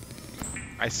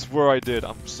 I swear I did.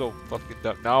 I'm so fucking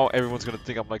dumb. Now everyone's gonna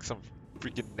think I'm like some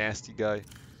freaking nasty guy.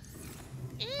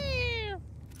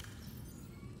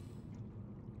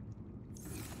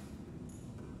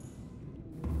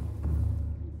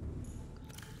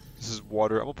 This is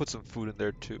water. I'm gonna put some food in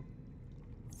there too.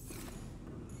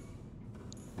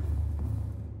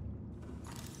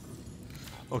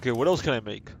 Okay, what else can I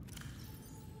make?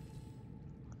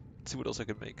 Let's see what else I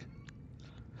can make.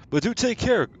 But do take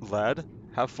care, lad.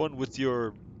 Have fun with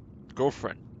your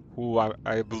girlfriend, who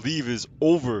I believe is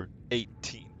over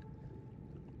 18.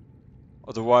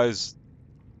 Otherwise,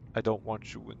 I don't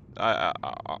want you in.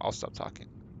 I'll stop talking.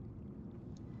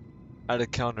 At a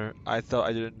counter, I thought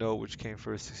I didn't know which came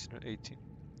first, 16 or 18.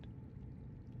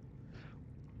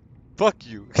 Fuck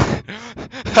you.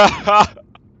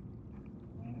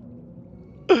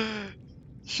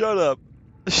 Shut up.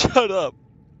 Shut up.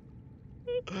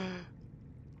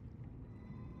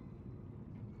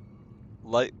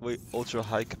 Lightweight, ultra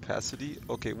high capacity.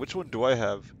 Okay, which one do I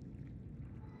have?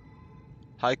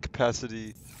 High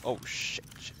capacity. Oh shit.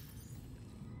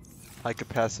 High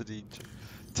capacity.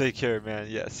 Take care, man.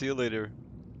 Yeah, see you later.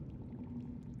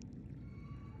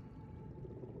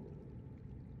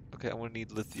 Okay, I'm gonna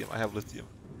need lithium. I have lithium.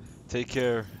 Take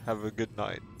care. Have a good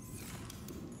night.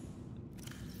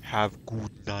 Have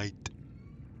good night.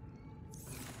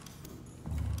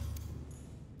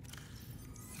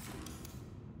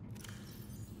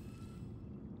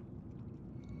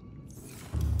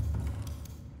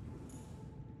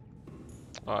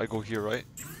 I go here, right?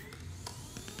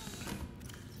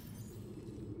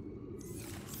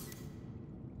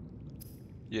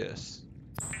 Yes.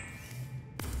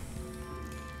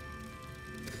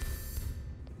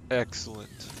 Excellent.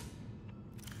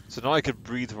 So now I can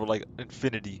breathe for like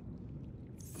infinity.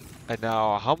 And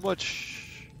now, how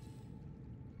much?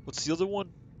 What's the other one?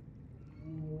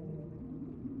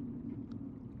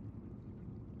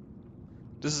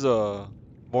 This is a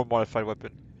more modified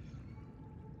weapon.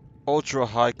 Ultra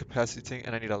high capacity tank,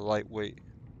 and I need a lightweight.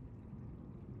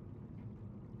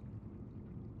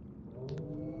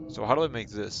 So how do I make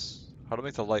this? How do I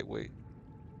make the lightweight?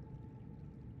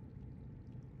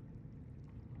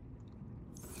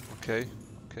 Okay,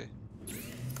 okay.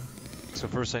 So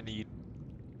first I need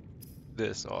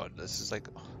this. Oh, this is like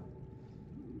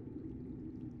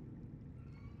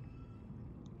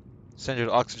standard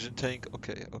oxygen tank.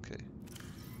 Okay, okay.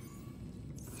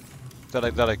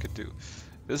 That I could do.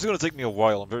 This is gonna take me a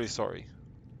while. I'm very sorry.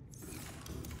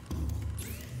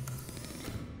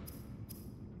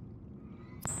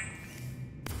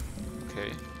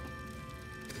 Okay.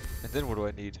 And then what do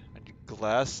I need? I need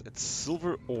glass and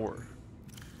silver ore.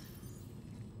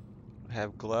 I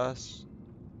have glass.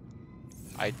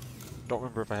 I don't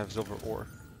remember if I have silver ore.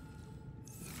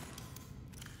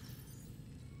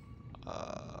 No.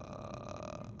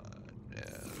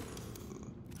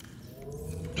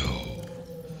 No.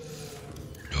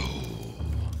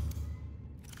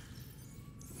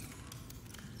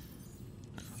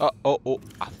 No. Oh,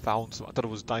 I found some. I thought it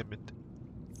was diamond.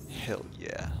 Hell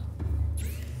yeah.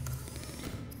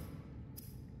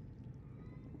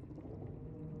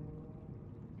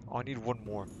 Oh, I need one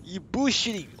more. You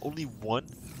bullshitting! Only one?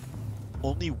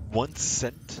 Only 1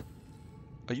 cent?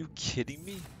 Are you kidding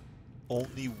me?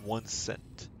 Only 1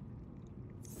 cent.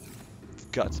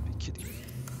 You've got to be kidding me.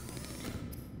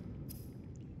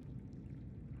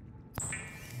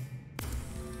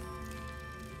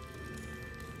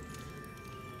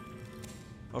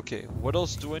 Okay, what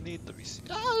else do I need? Let me see.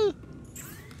 Ah!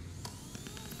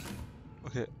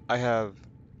 Okay, I have...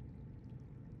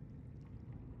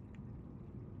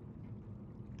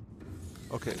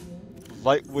 Okay,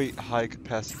 lightweight, high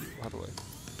capacity. How do I...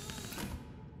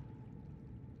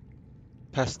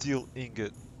 Pastille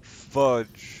ingot.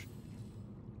 Fudge.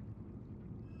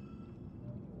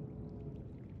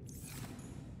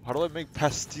 How do I make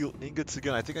pastille ingots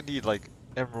again? I think I need like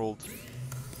emerald.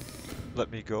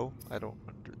 Let me go. I don't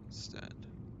understand.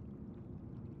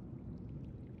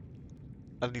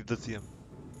 I need lithium.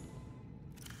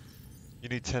 You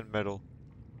need 10 metal.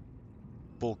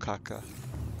 Bull caca.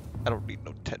 I don't need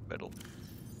no 10 metal.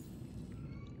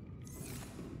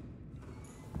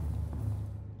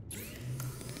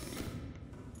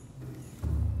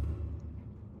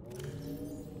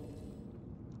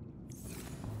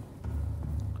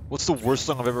 What's the worst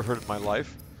song I've ever heard in my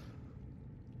life?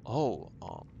 Oh,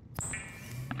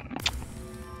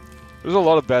 there's a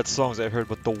lot of bad songs I've heard,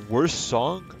 but the worst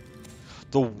song?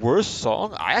 The worst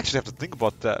song? I actually have to think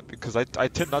about that because I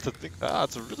tend not to think,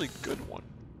 it's a really good one.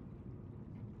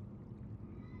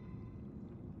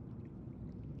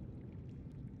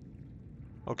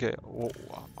 Okay, what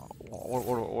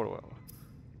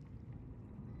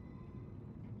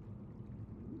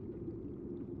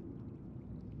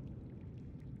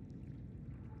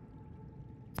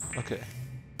okay.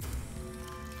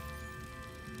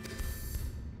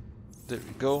 There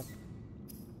we go.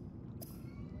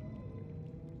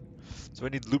 So I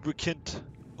need lubricant.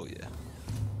 Oh yeah.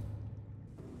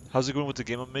 How's it going with the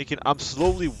game I'm making? I'm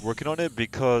slowly working on it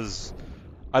because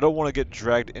I don't want to get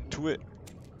dragged into it.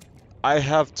 I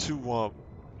have to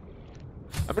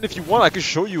I mean, if you want, I could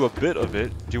show you a bit of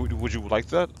it. Would you like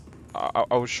that? I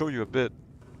will show you a bit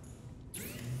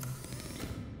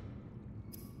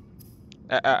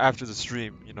after the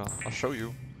stream. You know, I'll show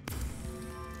you.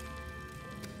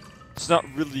 It's not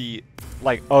really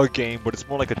like a game, but it's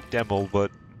more like a demo.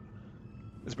 But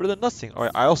it's better than nothing. All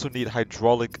right. I also need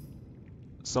hydraulic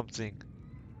something.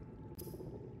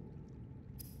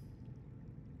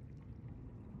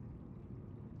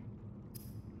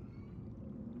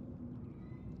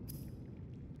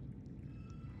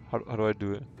 How do I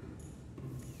do it?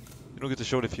 You don't get to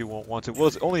show it if you won't want to. Well,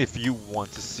 it's only if you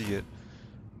want to see it.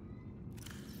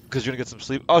 Because you're gonna get some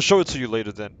sleep. I'll show it to you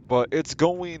later then. But it's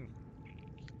going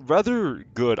rather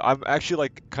good. I'm actually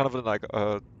like kind of in like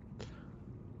a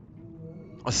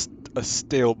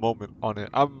stale moment on it.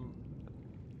 I'm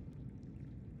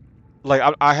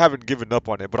like I haven't given up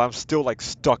on it, but I'm still like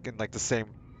stuck in like the same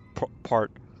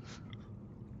part.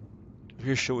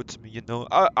 Here, show it to me. You know,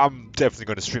 I'm definitely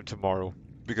gonna stream tomorrow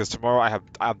because tomorrow I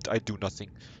do nothing.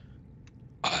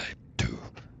 I do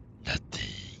nothing.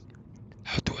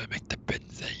 How do I make the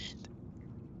benzene?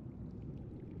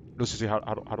 No, seriously, how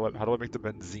do I make the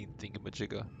benzene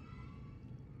thingamajigga?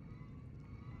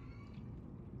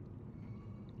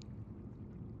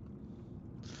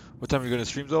 What time are you gonna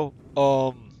stream though?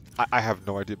 I have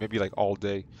no idea. Maybe like all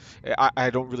day. I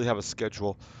don't really have a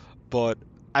schedule, but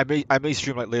I may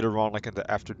stream like later on, like in the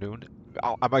afternoon.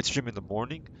 I might stream in the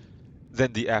morning,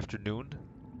 then the afternoon.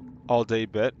 All day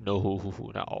bet? No,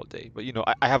 not all day. But you know,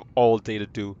 I have all day to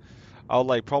do. I'll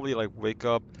like probably like wake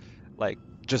up, like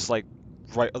just like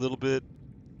write a little bit.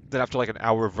 Then after like an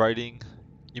hour of writing,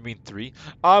 you mean 3?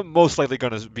 I'm most likely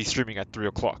gonna be streaming at 3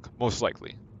 o'clock. Most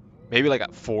likely. Maybe like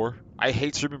at 4. I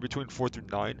hate streaming between 4 through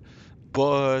 9,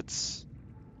 but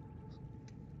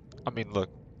I mean, look,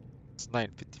 it's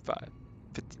 9:55,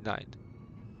 59.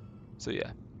 So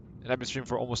yeah, and I've been streaming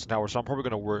for almost an hour, so I'm probably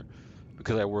gonna work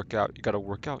because I work out. You gotta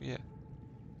work out, yeah.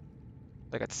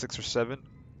 Like at 6 or 7.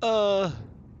 Uh,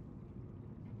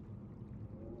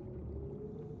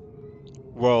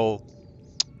 well,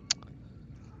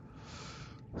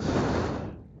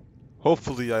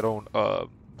 hopefully I don't.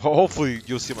 Hopefully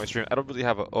you'll see my stream. I don't really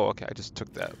have a. Oh, okay, I just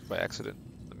took that by accident.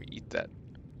 Let me eat that.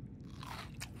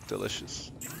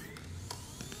 Delicious.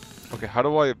 Okay, how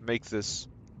do I make this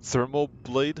thermal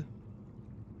blade?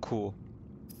 Cool.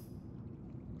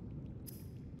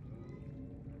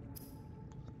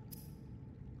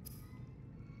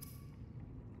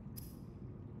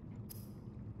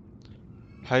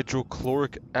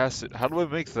 Hydrochloric acid. How do I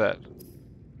make that?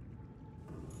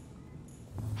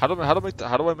 How do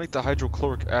I make the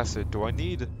hydrochloric acid? Do I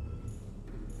need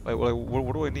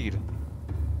what do I need?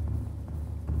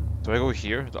 Do I go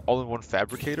here? The all-in-one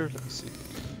fabricator? Let me see.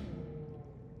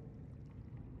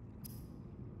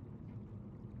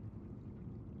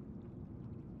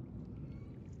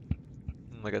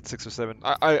 Like at 6 or 7.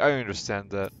 I understand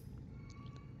that.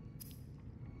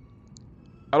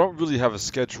 I don't really have a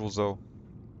schedule though.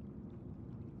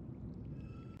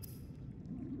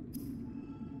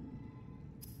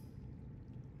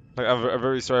 Like I'm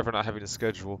very sorry for not having a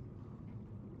schedule.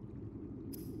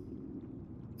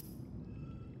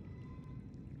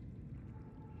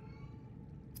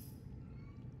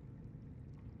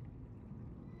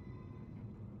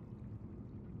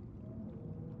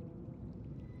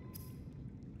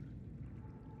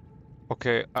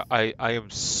 Okay, I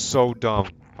am so dumb.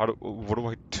 What do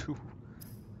I do?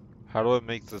 How do I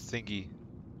make the thingy?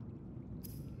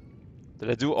 Did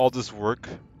I do all this work?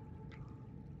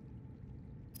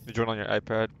 You join on your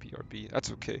iPad, BRB.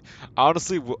 That's okay.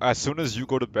 Honestly, as soon as you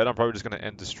go to bed, I'm probably just gonna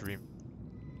end the stream.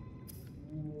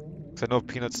 Cause I know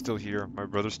Peanut's still here. My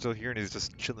brother's still here, and he's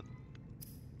just chilling.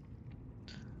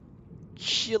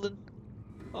 Chilling.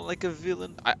 Like a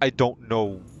villain. I don't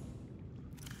know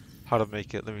how to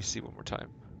make it. Let me see one more time.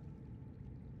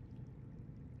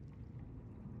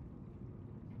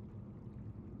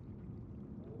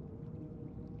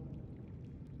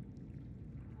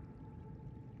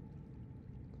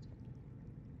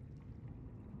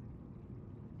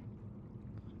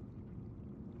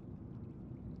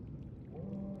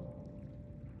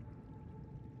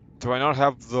 Do I not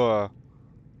have the...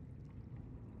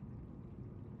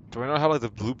 Do I not have like the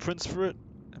blueprints for it?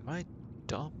 Am I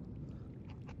dumb?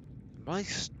 Am I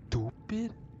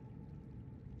stupid?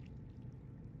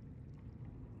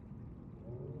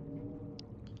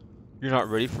 You're not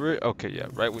ready for it? Okay, yeah,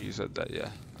 right when you said that,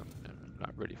 yeah. I'm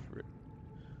not ready for it.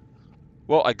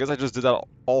 Well, I guess I just did that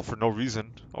all for no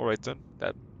reason. Alright then.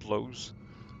 That blows.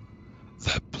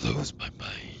 That blows my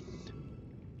mind.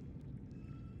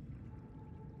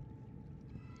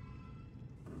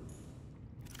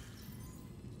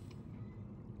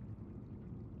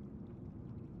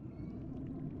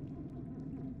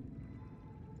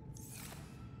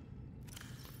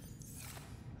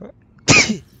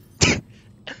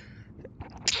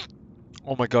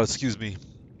 Oh my god, excuse me.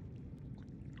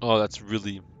 Oh, that's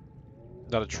really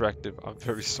not attractive. I'm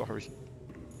very sorry.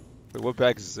 Wait, what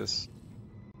bag is this?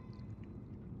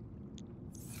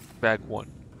 Bag 1.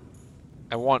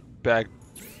 I want bag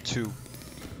 2.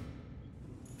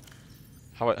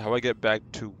 How I get bag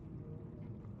 2?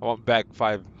 I want bag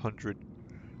 500.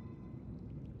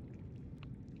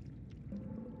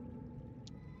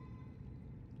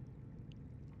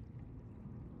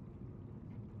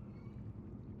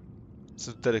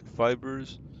 Synthetic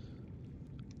fibers.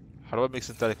 How do I make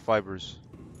synthetic fibers?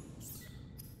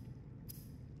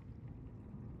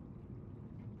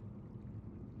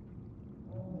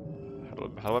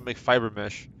 How do I make fiber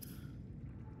mesh?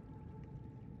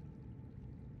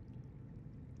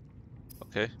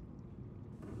 Okay.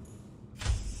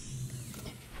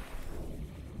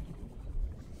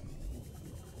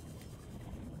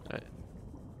 Alright.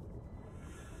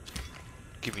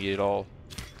 Give me it all.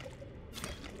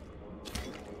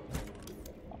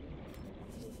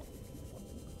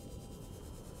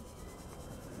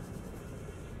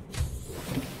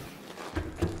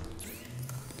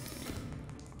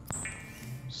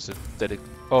 Synthetic.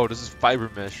 Oh, this is fiber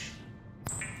mesh.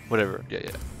 Whatever. Yeah,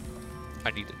 yeah.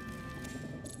 I need it.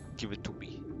 Give it to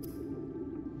me.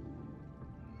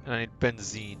 And I need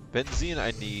benzene. Benzene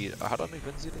I need. How do I make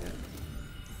benzene again?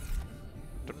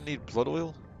 Don't I need blood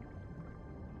oil?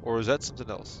 Or is that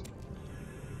something else?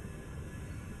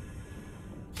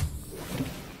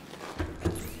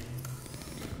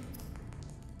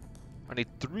 I need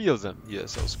 3 of them.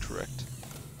 Yes, that was correct.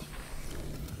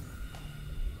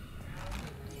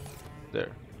 There.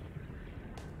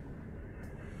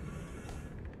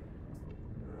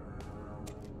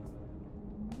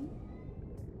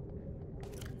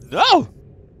 No!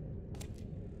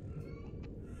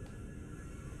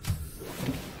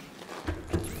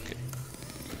 Okay.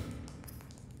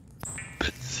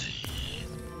 Benzene.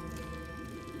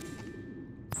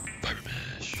 Fiber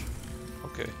mesh.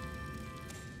 Okay.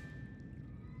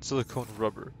 Silicone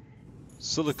rubber.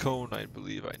 Silicone, I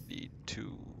believe I need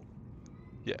to...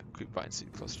 Yeah, creepvine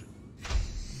seed cluster.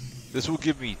 This will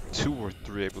give me 2 or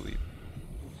 3, I believe.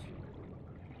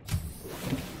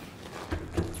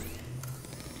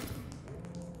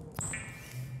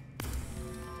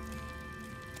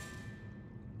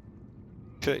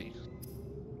 Okay.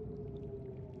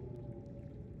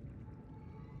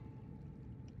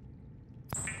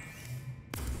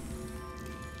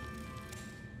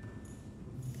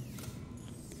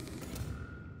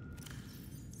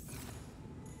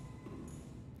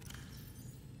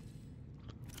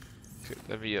 Okay,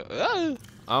 let me,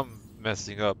 I'm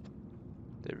messing up.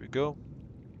 There we go.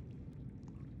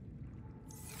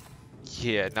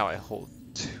 Yeah, now I hold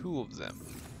 2 of them.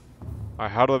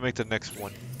 Alright, how do I make the next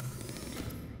one?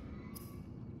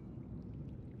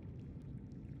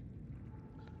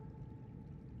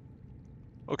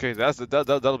 Okay,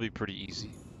 that'll be pretty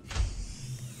easy.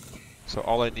 So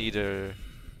all I need are...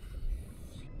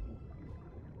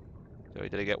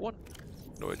 Wait, did I get one?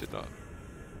 No, I did not.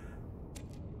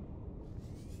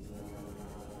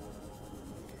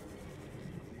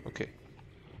 Okay.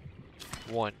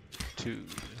 1, 2.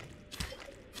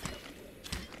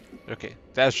 Okay,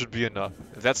 that should be enough.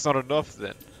 If that's not enough,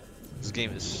 then this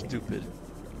game is stupid.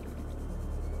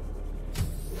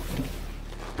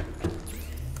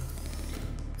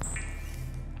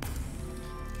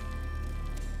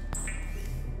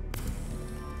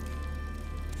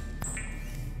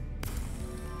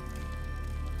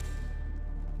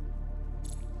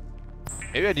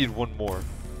 Maybe I need 1 more.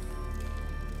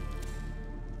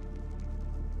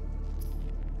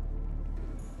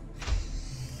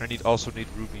 Also need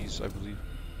rubies, I believe.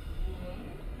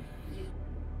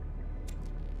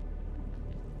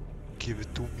 Give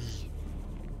it to me.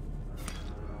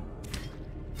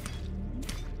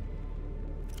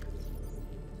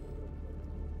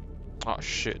 Oh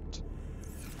shit.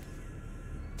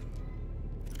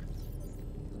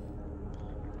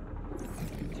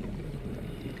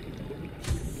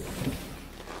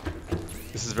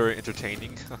 This is very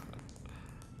entertaining.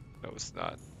 No, it's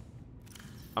not.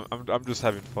 I'm just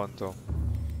having fun though.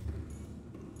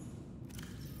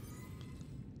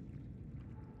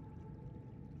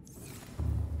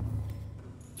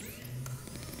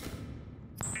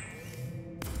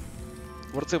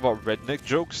 what to say about redneck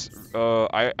jokes?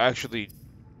 I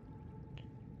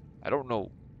don't know.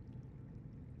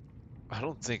 I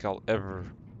don't think I'll ever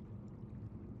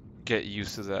get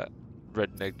used to that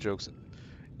redneck jokes.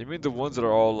 You mean the ones that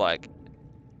are all like,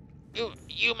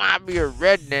 you might be a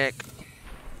redneck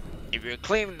if you're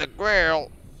cleaning the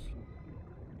grill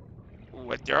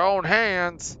with your own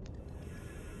hands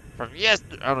from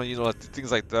yesterday. I don't know, like,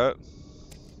 things like that.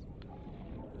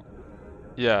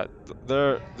 Yeah,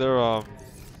 they're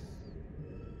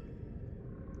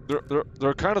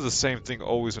kind of the same thing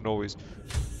always and always.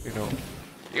 You know,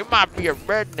 you might be a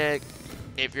redneck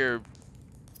if your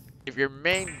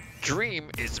main dream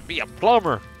is to be a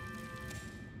plumber.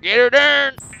 Get her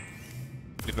done.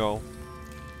 You know,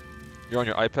 you're on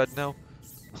your iPad now.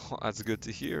 That's good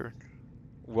to hear.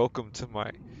 Welcome to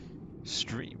my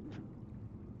stream.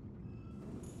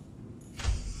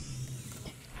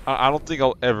 I don't think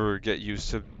I'll ever get used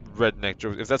to redneck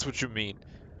jokes, if that's what you mean.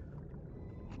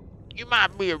 You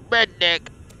might be a redneck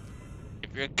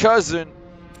if your cousin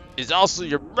is also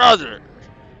your brother.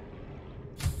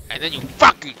 And then you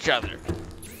fuck each other.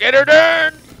 Get her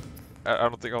done! I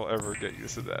don't think I'll ever get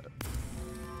used to that.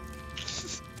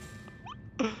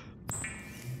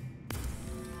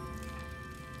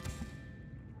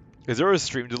 Is there a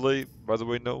stream delay, by the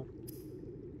way? No.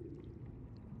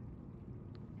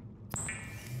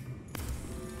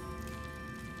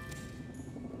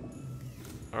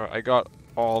 Alright, I got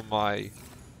all my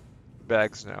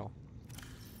bags now.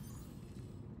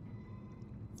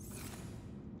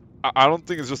 I don't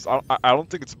think it's just I don't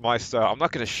think it's my style. I'm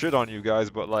not gonna shit on you guys,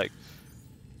 but like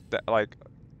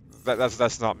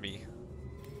that's not me.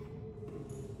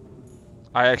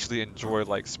 I actually enjoy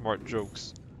like smart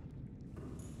jokes.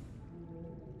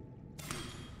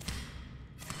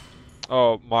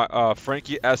 Oh my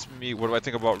Frankie asked me what do I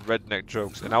think about redneck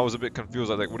jokes, and I was a bit confused.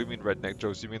 I was like, what do you mean redneck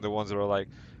jokes? You mean the ones that are like,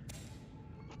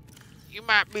 you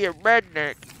might be a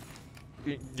redneck?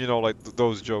 You know, like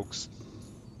those jokes.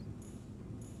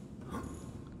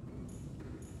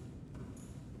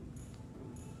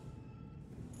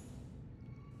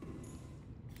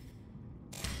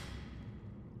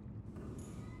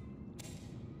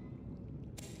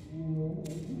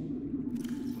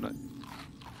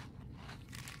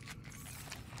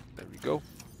 There we go.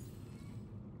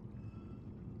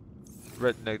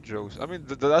 Redneck jokes. I mean,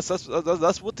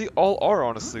 that's what they all are,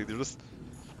 honestly. They're just,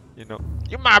 you know,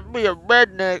 you might be a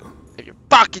redneck if you're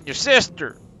fucking your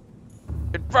sister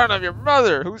in front of your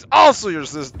mother, who's also your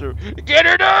sister. Get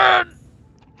her done!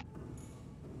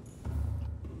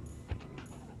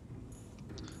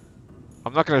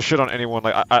 I'm not gonna shit on anyone.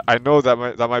 Like I know that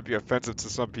might be offensive to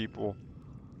some people,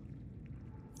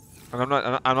 and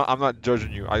I'm not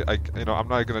judging you. You know, I'm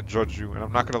not gonna judge you, and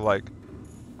I'm not gonna like.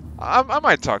 I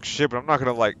might talk shit, but I'm not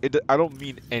gonna like it. I don't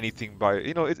mean anything by it.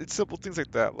 You know, it's simple things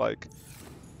like that. Like,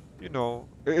 you know,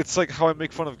 it's like how I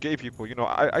make fun of gay people. You know,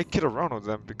 I kid around with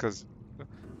them because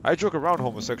I joke around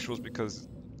homosexuals because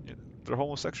you know, they're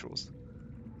homosexuals.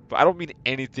 But I don't mean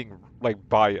anything like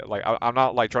by it. Like I'm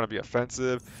not like trying to be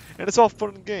offensive, and it's all fun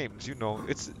and games. You know,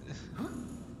 it's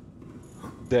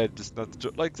dead, just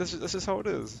not like that's just how it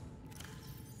is.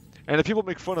 And if people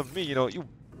make fun of me, you know, you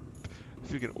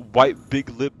freaking white big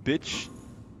lip bitch.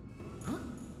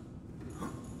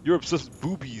 You're obsessed with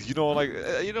boobies, you know, like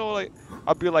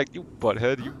I'll be like, you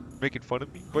butthead, you making fun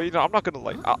of me. But you know, I'm not gonna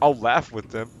like, I'll laugh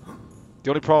with them. The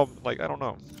only problem, like, I don't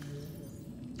know.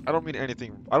 I don't mean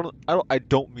anything. I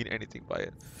don't mean anything by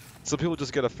it. Some people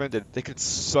just get offended. They can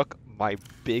suck my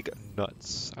big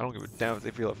nuts. I don't give a damn if they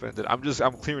feel offended. I'm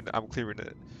clearing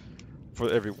it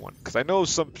for everyone. Cause I know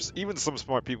even some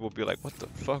smart people will be like, what the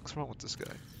fuck's wrong with this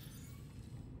guy?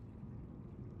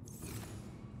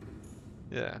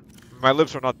 Yeah. My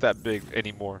lips are not that big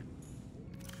anymore.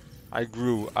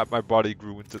 My body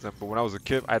grew into them, but when I was a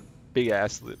kid, I had big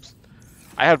ass lips.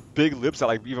 I had big lips that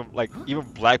even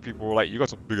black people were like, you got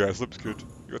some big ass lips, kid.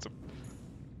 You got some.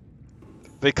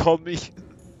 They called me.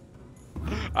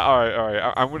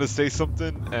 Alright. I'm gonna say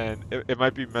something, and it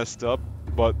might be messed up,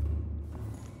 but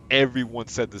everyone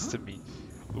said this to me.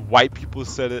 White people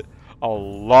said it. A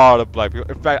lot of black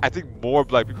people. In fact, I think more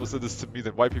black people said this to me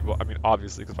than white people. I mean,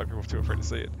 obviously, because white people are too afraid to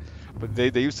say it. But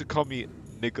they used to call me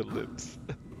nigga lips.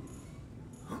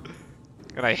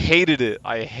 And I hated it.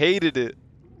 I hated it.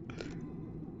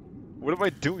 What am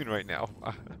I doing right now?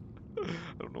 I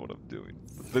don't know what I'm doing.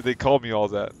 They called me all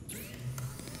that.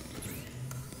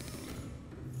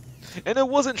 And it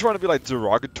wasn't trying to be like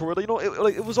derogatory. You know,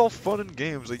 it was all fun and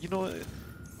games. Like, you know,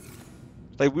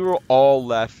 like we were all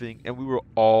laughing and we were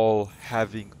all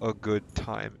having a good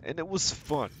time, and it was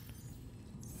fun.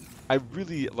 I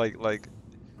really like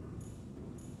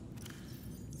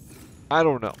I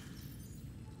don't know.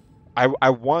 I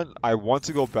want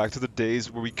to go back to the days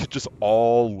where we could just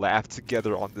all laugh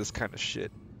together on this kind of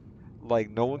shit. Like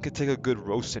no one can take a good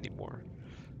roast anymore.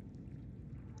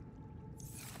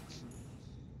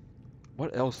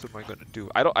 What else am I gonna do?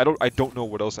 I don't know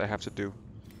what else I have to do.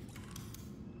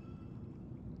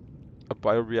 A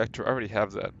bioreactor, I already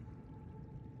have that.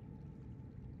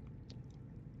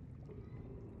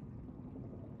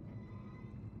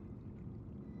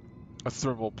 A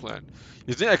thermal plant.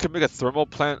 You think I could make a thermal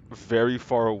plant very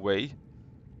far away?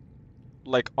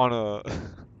 Like on a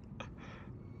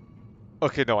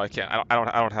Okay, no, I can't. I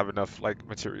don't have enough like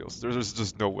materials. There's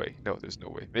just no way. No, there's no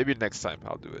way. Maybe next time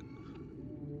I'll do it.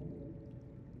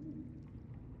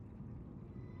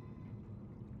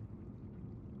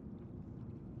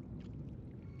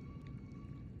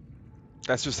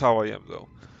 That's just how I am though.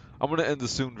 I'm gonna end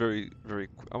this soon I'm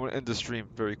gonna end the stream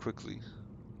very quickly.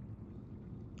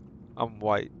 I'm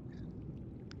white.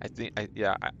 I think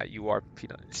yeah, you are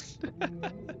peanut.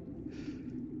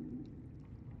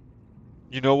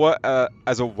 You know what?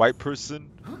 As a white person,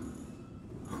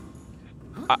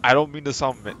 I don't mean to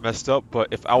sound messed up, but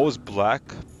if I was black,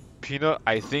 Peanut,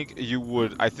 I think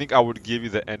I would give you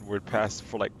the N-word pass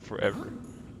for like forever.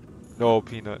 No,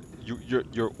 Peanut,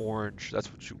 you're orange.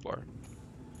 That's what you are.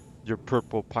 You're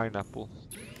purple pineapple.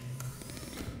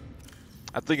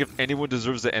 I think if anyone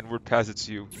deserves the N-word pass, it's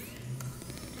you.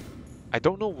 I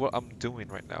don't know what I'm doing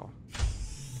right now.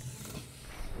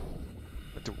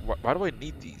 Why do I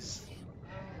need these?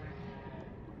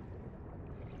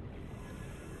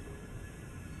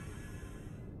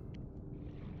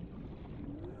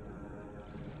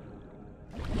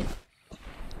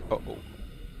 Uh-oh.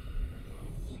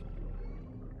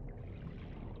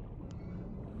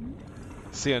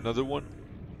 See another one?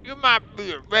 You might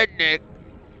be a redneck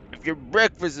if your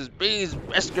breakfast is beans,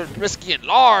 biscuits, whiskey, and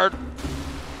lard.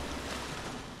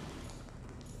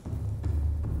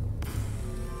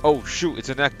 Oh shoot, it's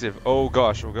inactive. Oh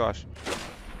gosh, oh gosh.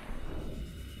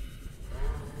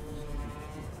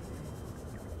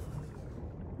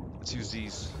 Let's use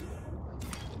these.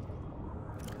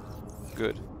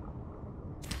 Good.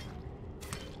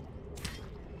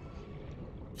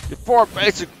 Your four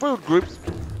basic food groups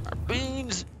are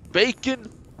beans,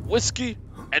 bacon, whiskey,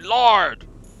 and lard.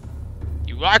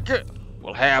 You like it?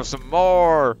 We'll have some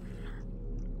more.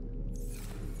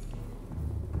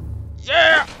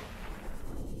 Yeah!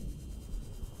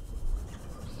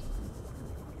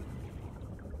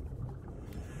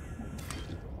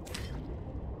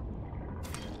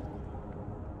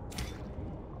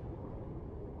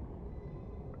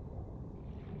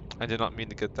 I did not mean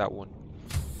to get that one.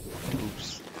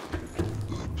 Oops.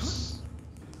 Oops.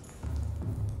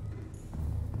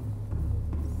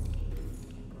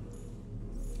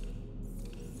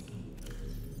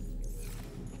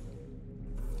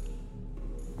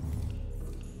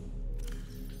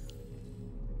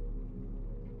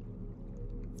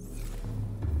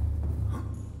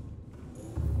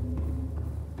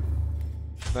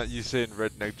 Not you saying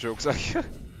redneck jokes, I can't.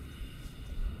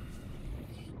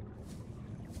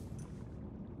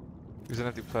 There's an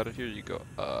empty platter here, you go.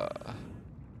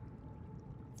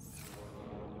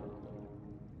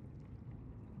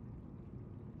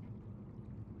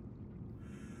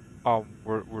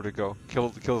 Where to go? Kill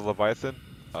the Leviathan?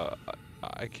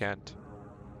 I can't.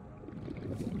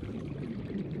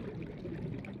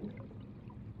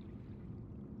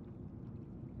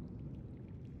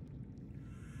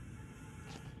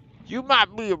 You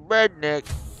might be a redneck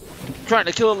trying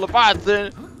to kill a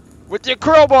Leviathan with your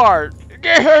crowbar.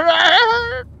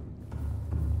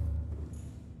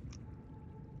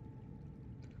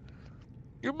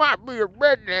 You might be a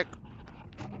redneck.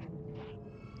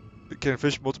 Can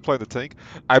fish multiply in the tank?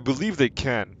 I believe they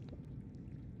can.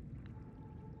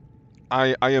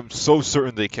 I am so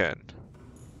certain they can.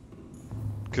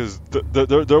 Because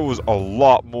there was a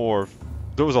lot more.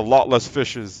 There was a lot less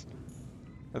fishes.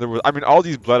 And there was, I mean, all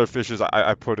these bladder fishes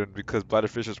I put in because bladder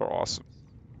fishes are awesome.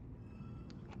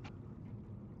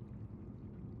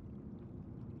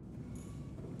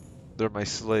 They're my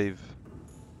slave.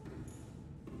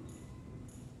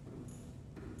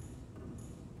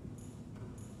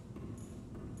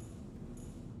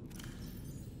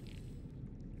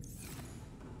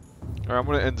 Alright, I'm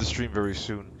gonna end the stream very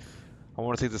soon. I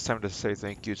want to take this time to say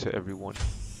thank you to everyone.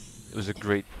 It was a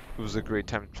great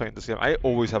time playing this game. I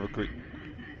always have a great.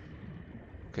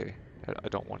 Okay, I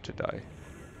don't want to die.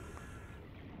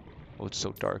 Oh, it's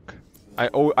so dark. I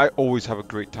always have a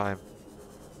great time.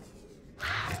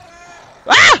 Ah!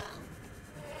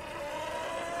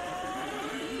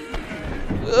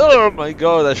 Oh my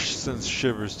god, that sends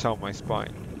shivers down my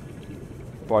spine.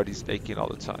 Body's aching all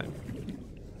the time.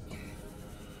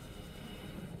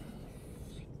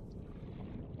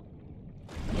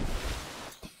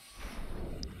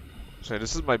 So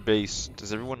this is my base.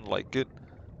 Does everyone like it?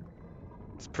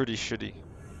 It's pretty shitty.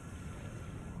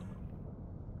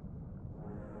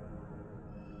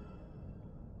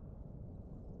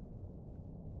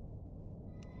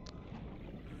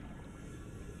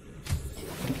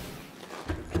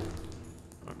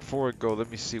 Before I go, let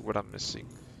me see what I'm missing.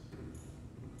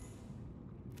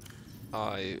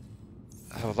 I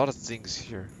have a lot of things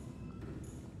here.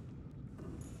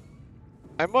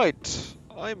 I might.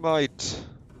 I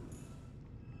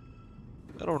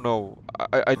don't know.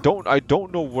 I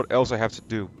don't know what else I have to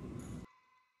do.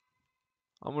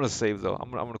 I'm gonna save though.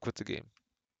 I'm gonna quit the game.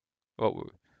 Oh,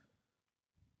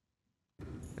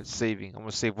 it's saving. I'm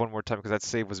gonna save one more time because that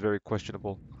save was very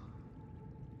questionable.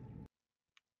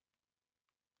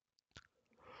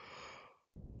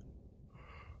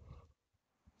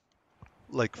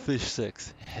 Like fish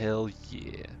sex. Hell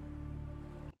yeah.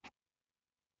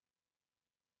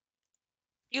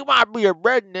 You might be a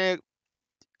redneck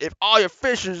if all your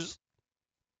fishes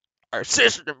are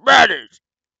sisters and brothers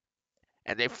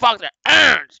and they fuck their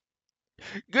aunts.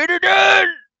 Get it done!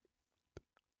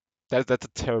 That's a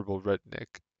terrible redneck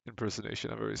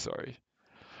impersonation. I'm very sorry.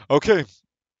 Okay,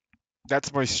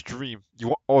 that's my stream. You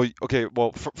want? Oh, okay.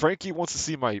 Well, Frankie wants to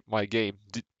see my game.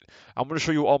 I'm gonna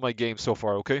show you all my games so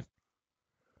far. Okay.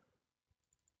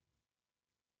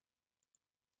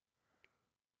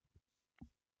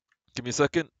 Give me a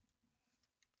second.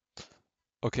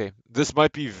 Okay, this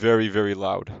might be very, very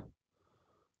loud.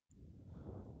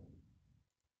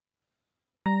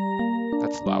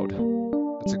 That's loud.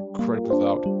 That's incredibly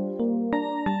loud.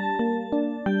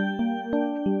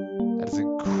 That is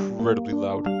incredibly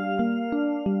loud.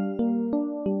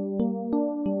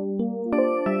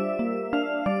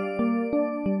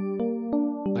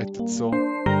 I think so.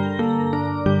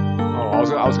 Oh, I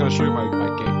was gonna show you my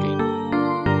game.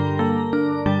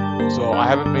 So I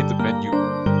haven't made the menu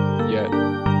yet.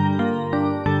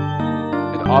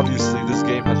 And obviously this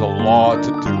game has a lot to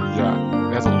do. Yeah,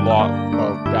 it has a lot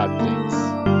of bad things.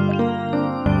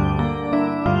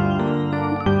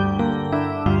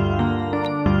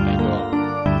 And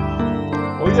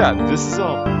oh yeah, this is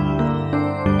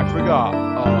I forgot.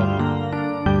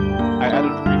 I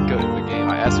added Rika in the game.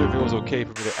 I asked her if it was okay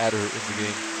for me to add her in the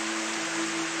game.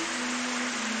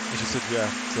 And she said yeah,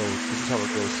 so this is how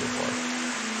it goes so far.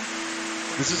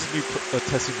 This is me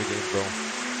testing the game though.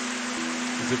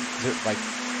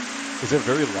 Is it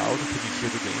very loud? Can you hear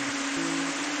the game?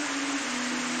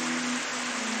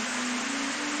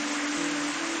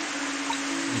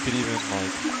 You could even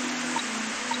like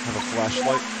have a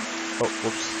flashlight. Oh,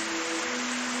 whoops.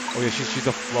 Oh yeah, she's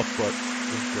a fluff butt.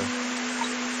 Rika.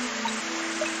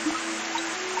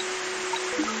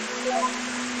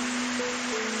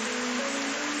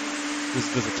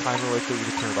 There's a timer right there, you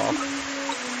can turn it off.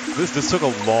 This took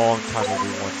a long time,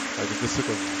 everyone. Like, this took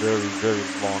a very, very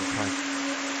long time.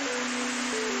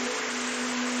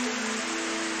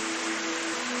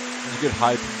 You get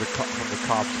hide from the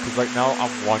cops, because right now I'm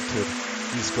wanted.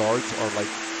 These guards are like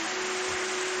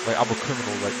I'm a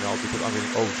criminal right now, because I'm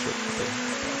getting, oh shit, okay.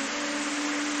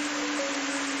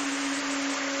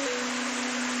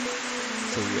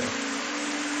 So yeah.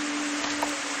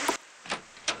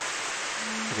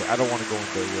 Okay, I don't want to go in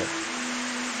there yet.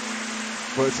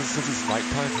 But since it's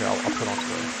nighttime, here, I'll put on the...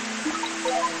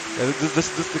 Yeah,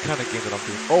 this is the kind of game that I'm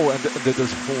doing. Oh, and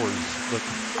there's whores. Look.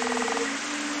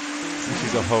 See,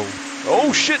 she's a hoe.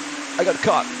 Oh, shit! I got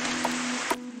caught!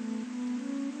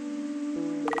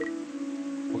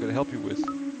 What can I help you with?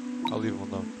 I'll leave him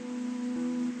alone.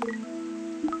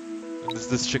 And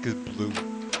this chick is blue.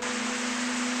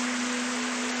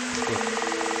 Look.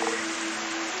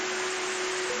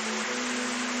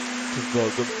 The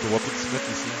weaponsmith,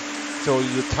 you see? So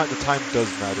the time does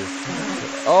matter.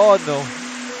 Oh no!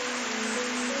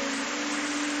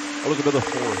 Oh look, another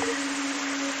whore.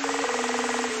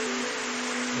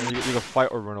 You can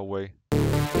fight or run away.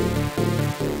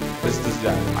 This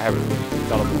yeah, I haven't really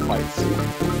done the fights.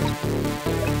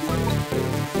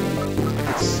 I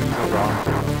could swing around.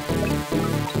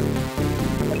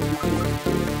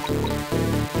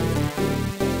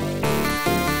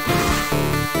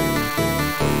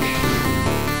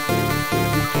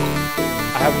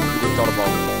 I haven't really thought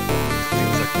about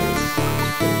things like this.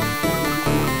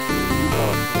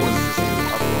 What does this do?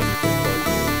 I don't know what this does.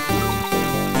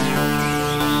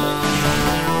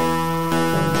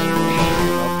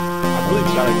 I'm really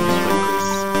glad I can like this.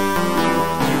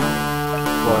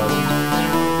 But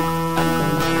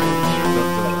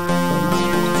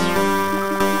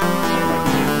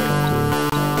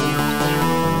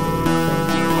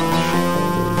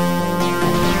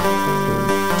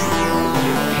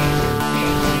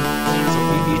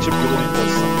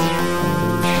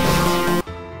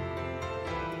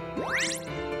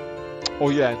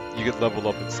yeah, and you can level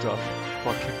up and stuff.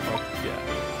 Fucking fuck, yeah.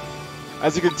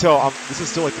 As you can tell, this is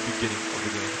still like the beginning of the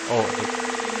game.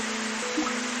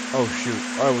 Oh shoot.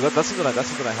 Alright, well that's something I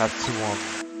have to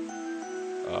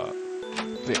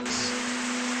fix.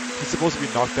 He's supposed to be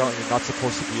knocked out and you're not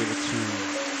supposed to be able to...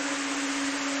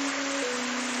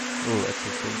 Oh, that's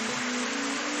okay.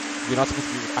 You're not supposed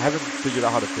to be... I haven't figured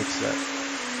out how to fix that.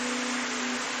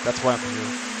 That's why I'm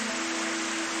here.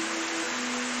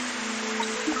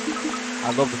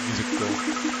 I love the music though.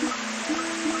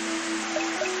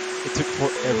 It took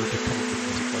forever to come up with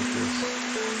music like this.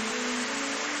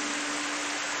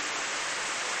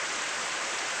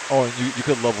 Oh, and you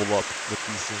could level up with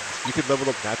these things. You can level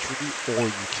up naturally, or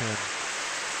you can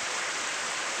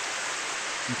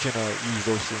use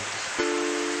those things.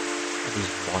 And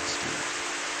there's monsters.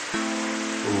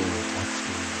 Oh,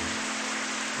 monsters.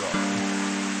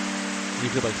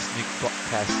 You could like sneak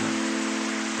past them,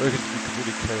 or you could be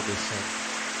completely careless and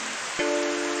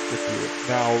get through it.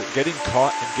 Now, getting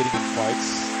caught and getting in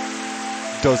fights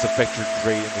does affect your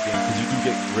grade in the game, because you do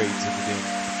get grades in the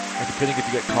game. And depending if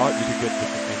you get caught, you can get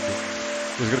different endings.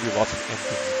 There's gonna be lots of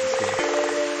endings in this game.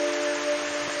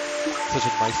 Such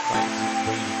a nice night. It's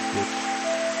raining, bitch.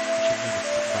 What you mean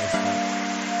it's a nice night?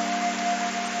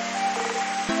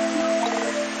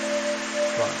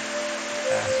 Fun.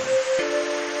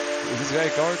 Asshole. Is this guy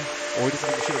a guard? Oh, he doesn't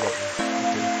give a shit about me.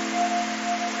 Okay.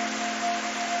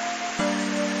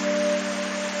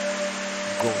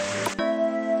 I'm going here.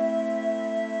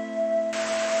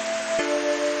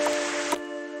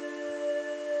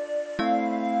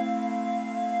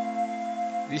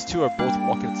 These two are both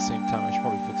walking at the same time. I should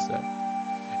probably fix that.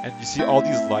 And you see all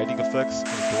these lighting effects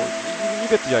on the door. You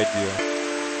get the idea.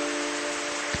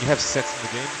 Can you have sex in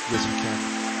the game? Yes, you can.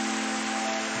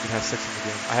 You can have sex in the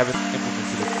game. I haven't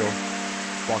implemented it though.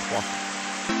 Walk, walk.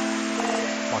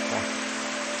 Walk, walk.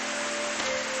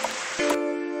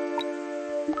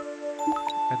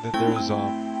 And then there's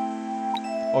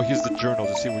oh, here's the journal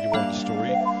to see where you are in the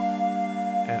story.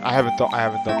 And I haven't done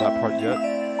that part yet.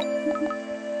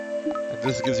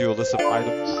 This gives you a list of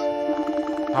items,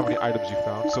 how many items you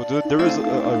found. So there is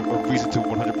a reason to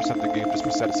 100% the game just for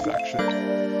satisfaction.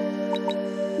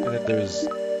 And then there's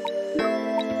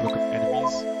the book of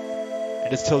enemies,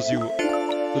 and this tells you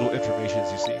little information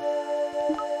as you see.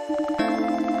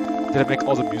 Did I make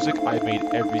all the music? I made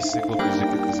every single music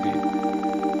in this game.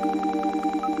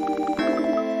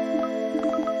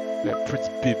 Yeah, Prince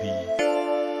Bibby.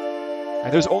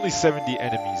 And there's only 70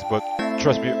 enemies, but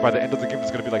trust me, by the end of the game,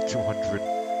 it's gonna be like 200.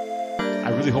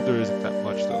 I really hope there isn't that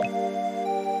much, though. So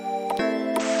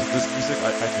this music,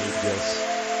 I made, yes.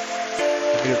 I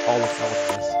made it all of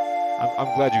elements.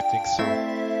 I'm glad you think so.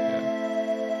 Yeah.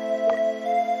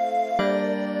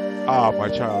 Ah, my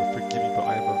child, forgive me, but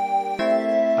I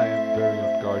am very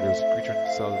on guard. There's a creature in the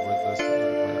cell with us.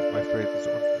 My faith is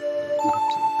on.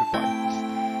 Goodbye.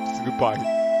 Just goodbye.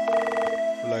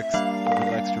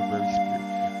 Relax, your very spirit.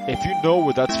 If you know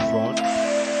where that's from,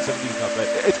 70 is not bad.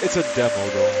 It's a demo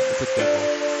though. It's a demo.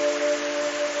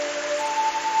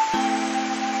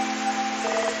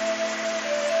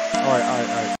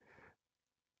 Alright.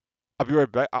 I'll be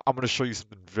right back. I'm gonna show you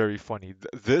something very funny.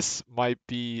 This might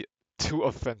be too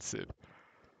offensive.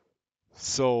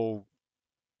 So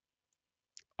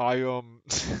I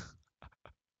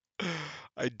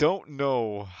I don't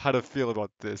know how to feel about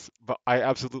this, but I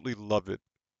absolutely love it.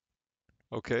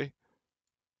 Okay?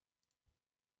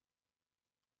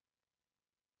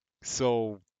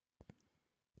 So,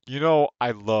 you know,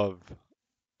 I love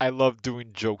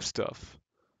doing joke stuff.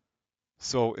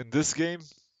 So in this game,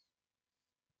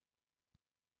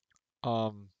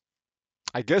 I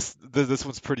guess this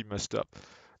one's pretty messed up.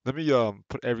 Let me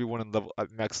put everyone in level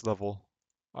at max level.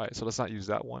 All right, so let's not use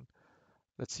that one.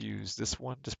 Let's use this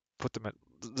one. Just put them at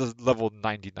the level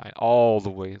 99, all the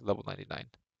way level 99.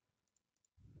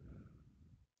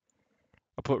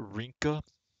 I'll put Rinka,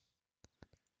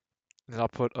 and then I'll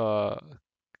put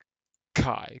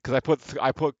Kai, because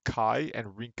I put Kai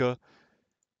and Rinka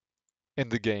in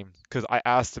the game because I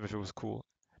asked him if it was cool.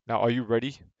 Now, are you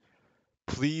ready?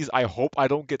 Please, I hope I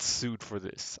don't get sued for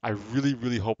this. I really,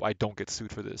 really hope I don't get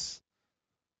sued for this.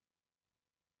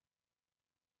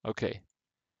 Okay.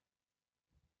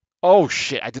 Oh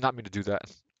shit, I did not mean to do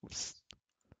that. Oops.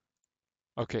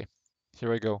 Okay,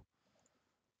 here I go.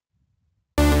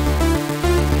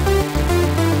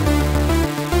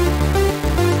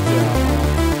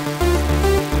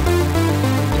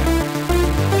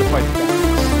 Fight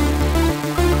backwards.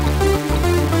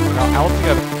 Now, I don't think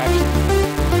I've actually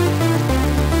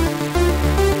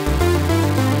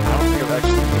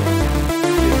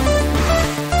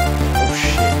Oh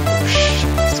shit,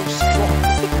 it's so strong.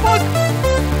 What the fuck?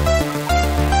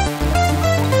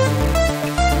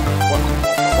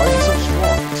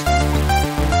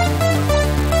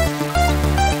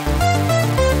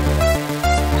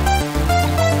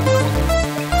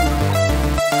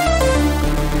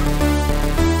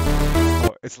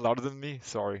 louder than me?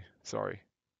 Sorry, sorry.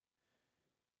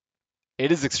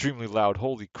 It is extremely loud.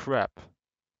 Holy crap.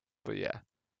 But yeah.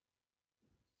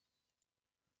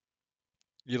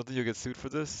 You don't think you'll get sued for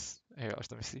this? Here,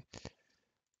 let me see.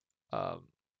 Um,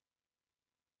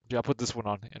 yeah, I'll put this one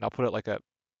on, and I'll put it like at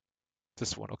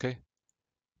this one, okay?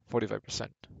 45%.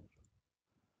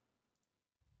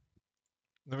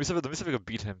 Let me see if I can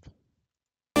beat him.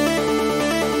 Is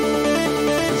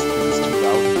this too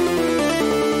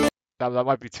loud? That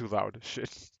might be too loud. Shit.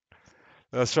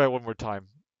 Let's try it one more time.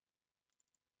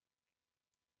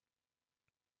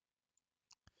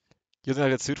 You think I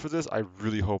get sued for this? I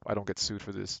really hope I don't get sued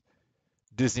for this.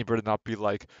 Disney better not be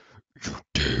like, you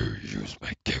dare use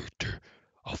my character.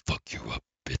 I'll fuck you up,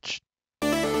 bitch. So,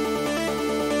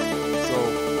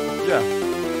 yeah,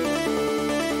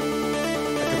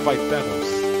 I can fight Thanos.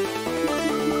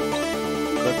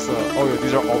 Oh yeah,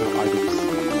 these are all the items.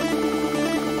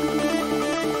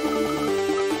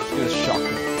 Let's get a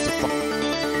shotgun.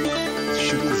 Let's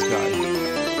shoot this guy.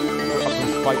 I'm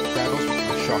gonna fight Thanos with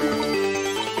my shotgun.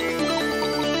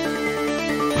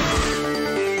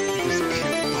 Just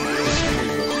kill.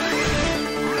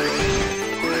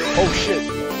 Oh shit!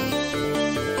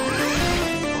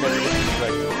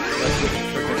 That's it.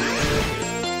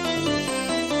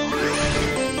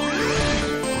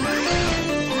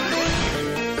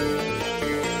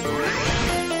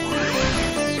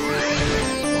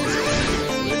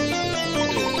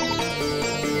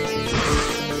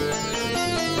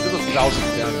 There's 1,000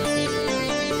 damage.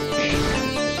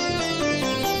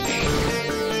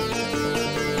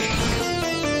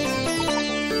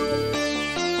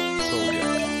 So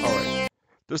yeah, alright.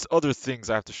 There's other things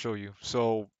I have to show you.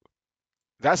 So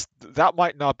that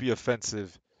might not be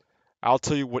offensive. I'll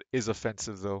tell you what is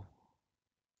offensive though.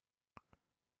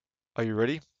 Are you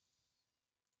ready?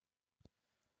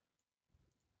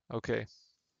 Okay.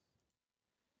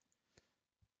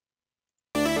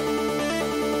 You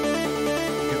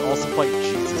can also fight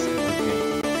Jesus in the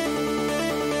game.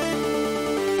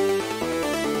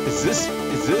 Is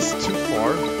this too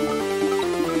far?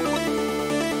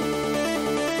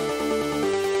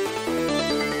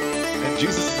 And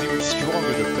Jesus is even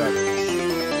stronger than Thanos.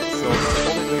 So it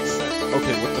only makes sense.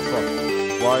 Okay, what the fuck?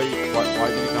 Why did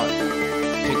he not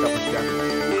take that much damage?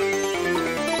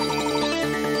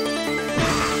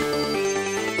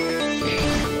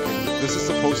 This is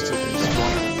supposed to be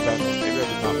stronger than Thanos. Maybe I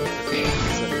did not put the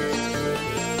settings.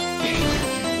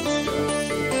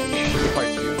 If I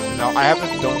do. Now I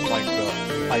haven't done like the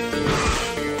idea of.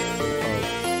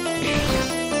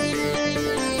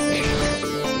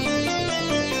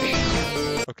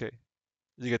 Okay,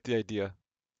 you get the idea.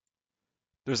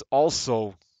 There's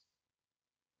also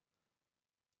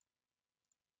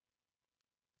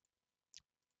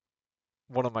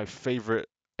one of my favorite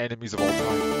enemies of all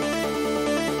time.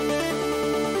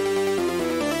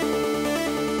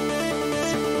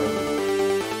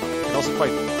 You can also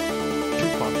fight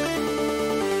Tupac.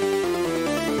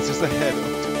 It's just the head of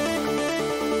Tupac.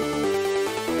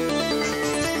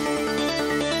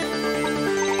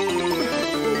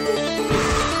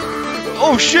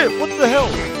 Oh shit, what the hell?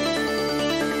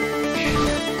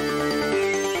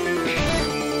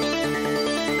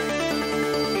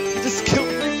 He just killed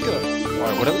Rinka.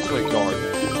 Alright, what happened to my guard?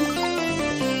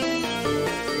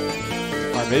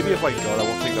 Alright, maybe if I guard, I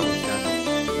won't take that much damage.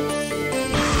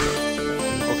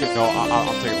 Okay, no,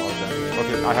 I'll take a lot of damage.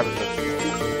 Okay, I haven't done this.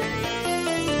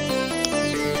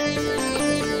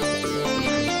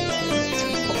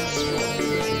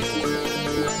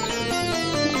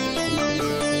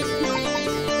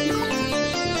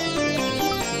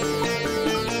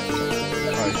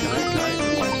 Alright, can I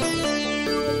rewind this?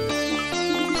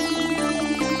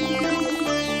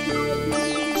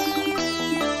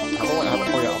 How do I,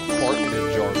 oh yeah, I'm farting in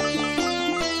jars.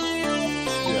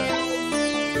 Yeah.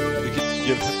 You can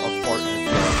give him a fart in a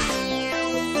jar.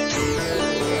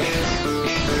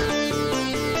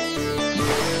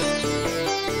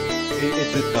 It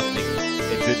did nothing.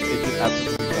 It did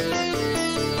absolutely nothing.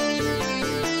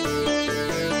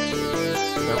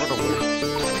 Did I run away?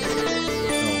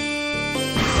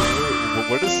 No.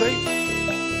 What did it say?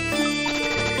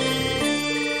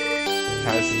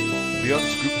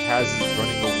 Leon's group has is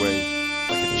running away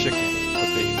like a chicken, but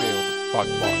they failed. Bok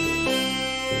bok.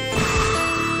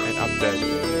 And I'm dead. It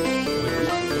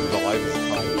was alive this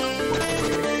time.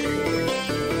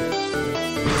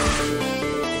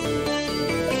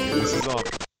 This is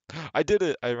I did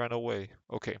it. I ran away.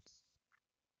 Okay.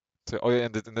 So oh yeah,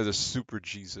 and there's a super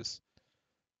Jesus.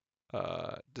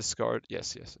 Discard.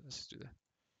 Yes. Let's do that.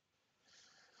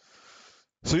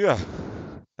 So yeah,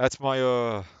 that's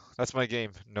my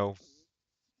game. No.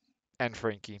 and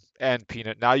Frankie and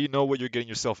Peanut. Now you know what you're getting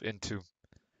yourself into.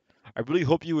 I really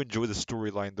hope you enjoy the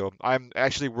storyline though. I'm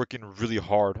actually working really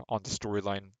hard on the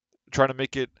storyline, trying to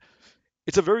make it.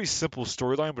 It's a very simple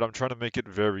storyline, but I'm trying to make it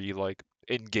very like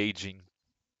engaging.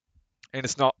 And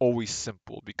it's not always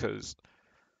simple because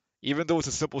even though it's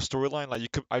a simple storyline,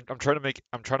 like I'm trying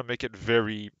to make it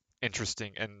very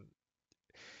interesting, and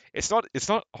it's not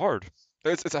hard.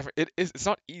 It's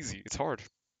not easy. It's hard,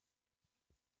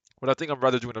 but I think I'm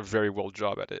rather doing a very well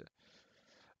job at it.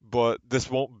 But this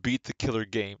won't beat the Killer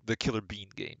Bean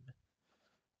game.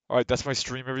 All right, that's my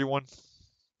stream, everyone.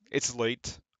 It's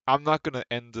late. I'm not gonna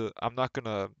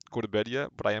go to bed yet,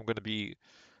 but I am gonna be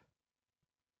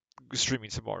streaming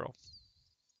tomorrow.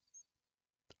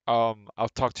 I'll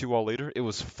talk to you all later. It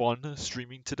was fun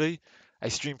streaming today. I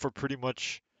streamed for pretty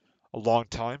much a long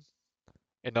time.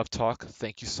 Enough talk.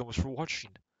 Thank you so much for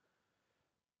watching.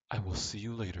 I will see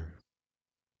you later.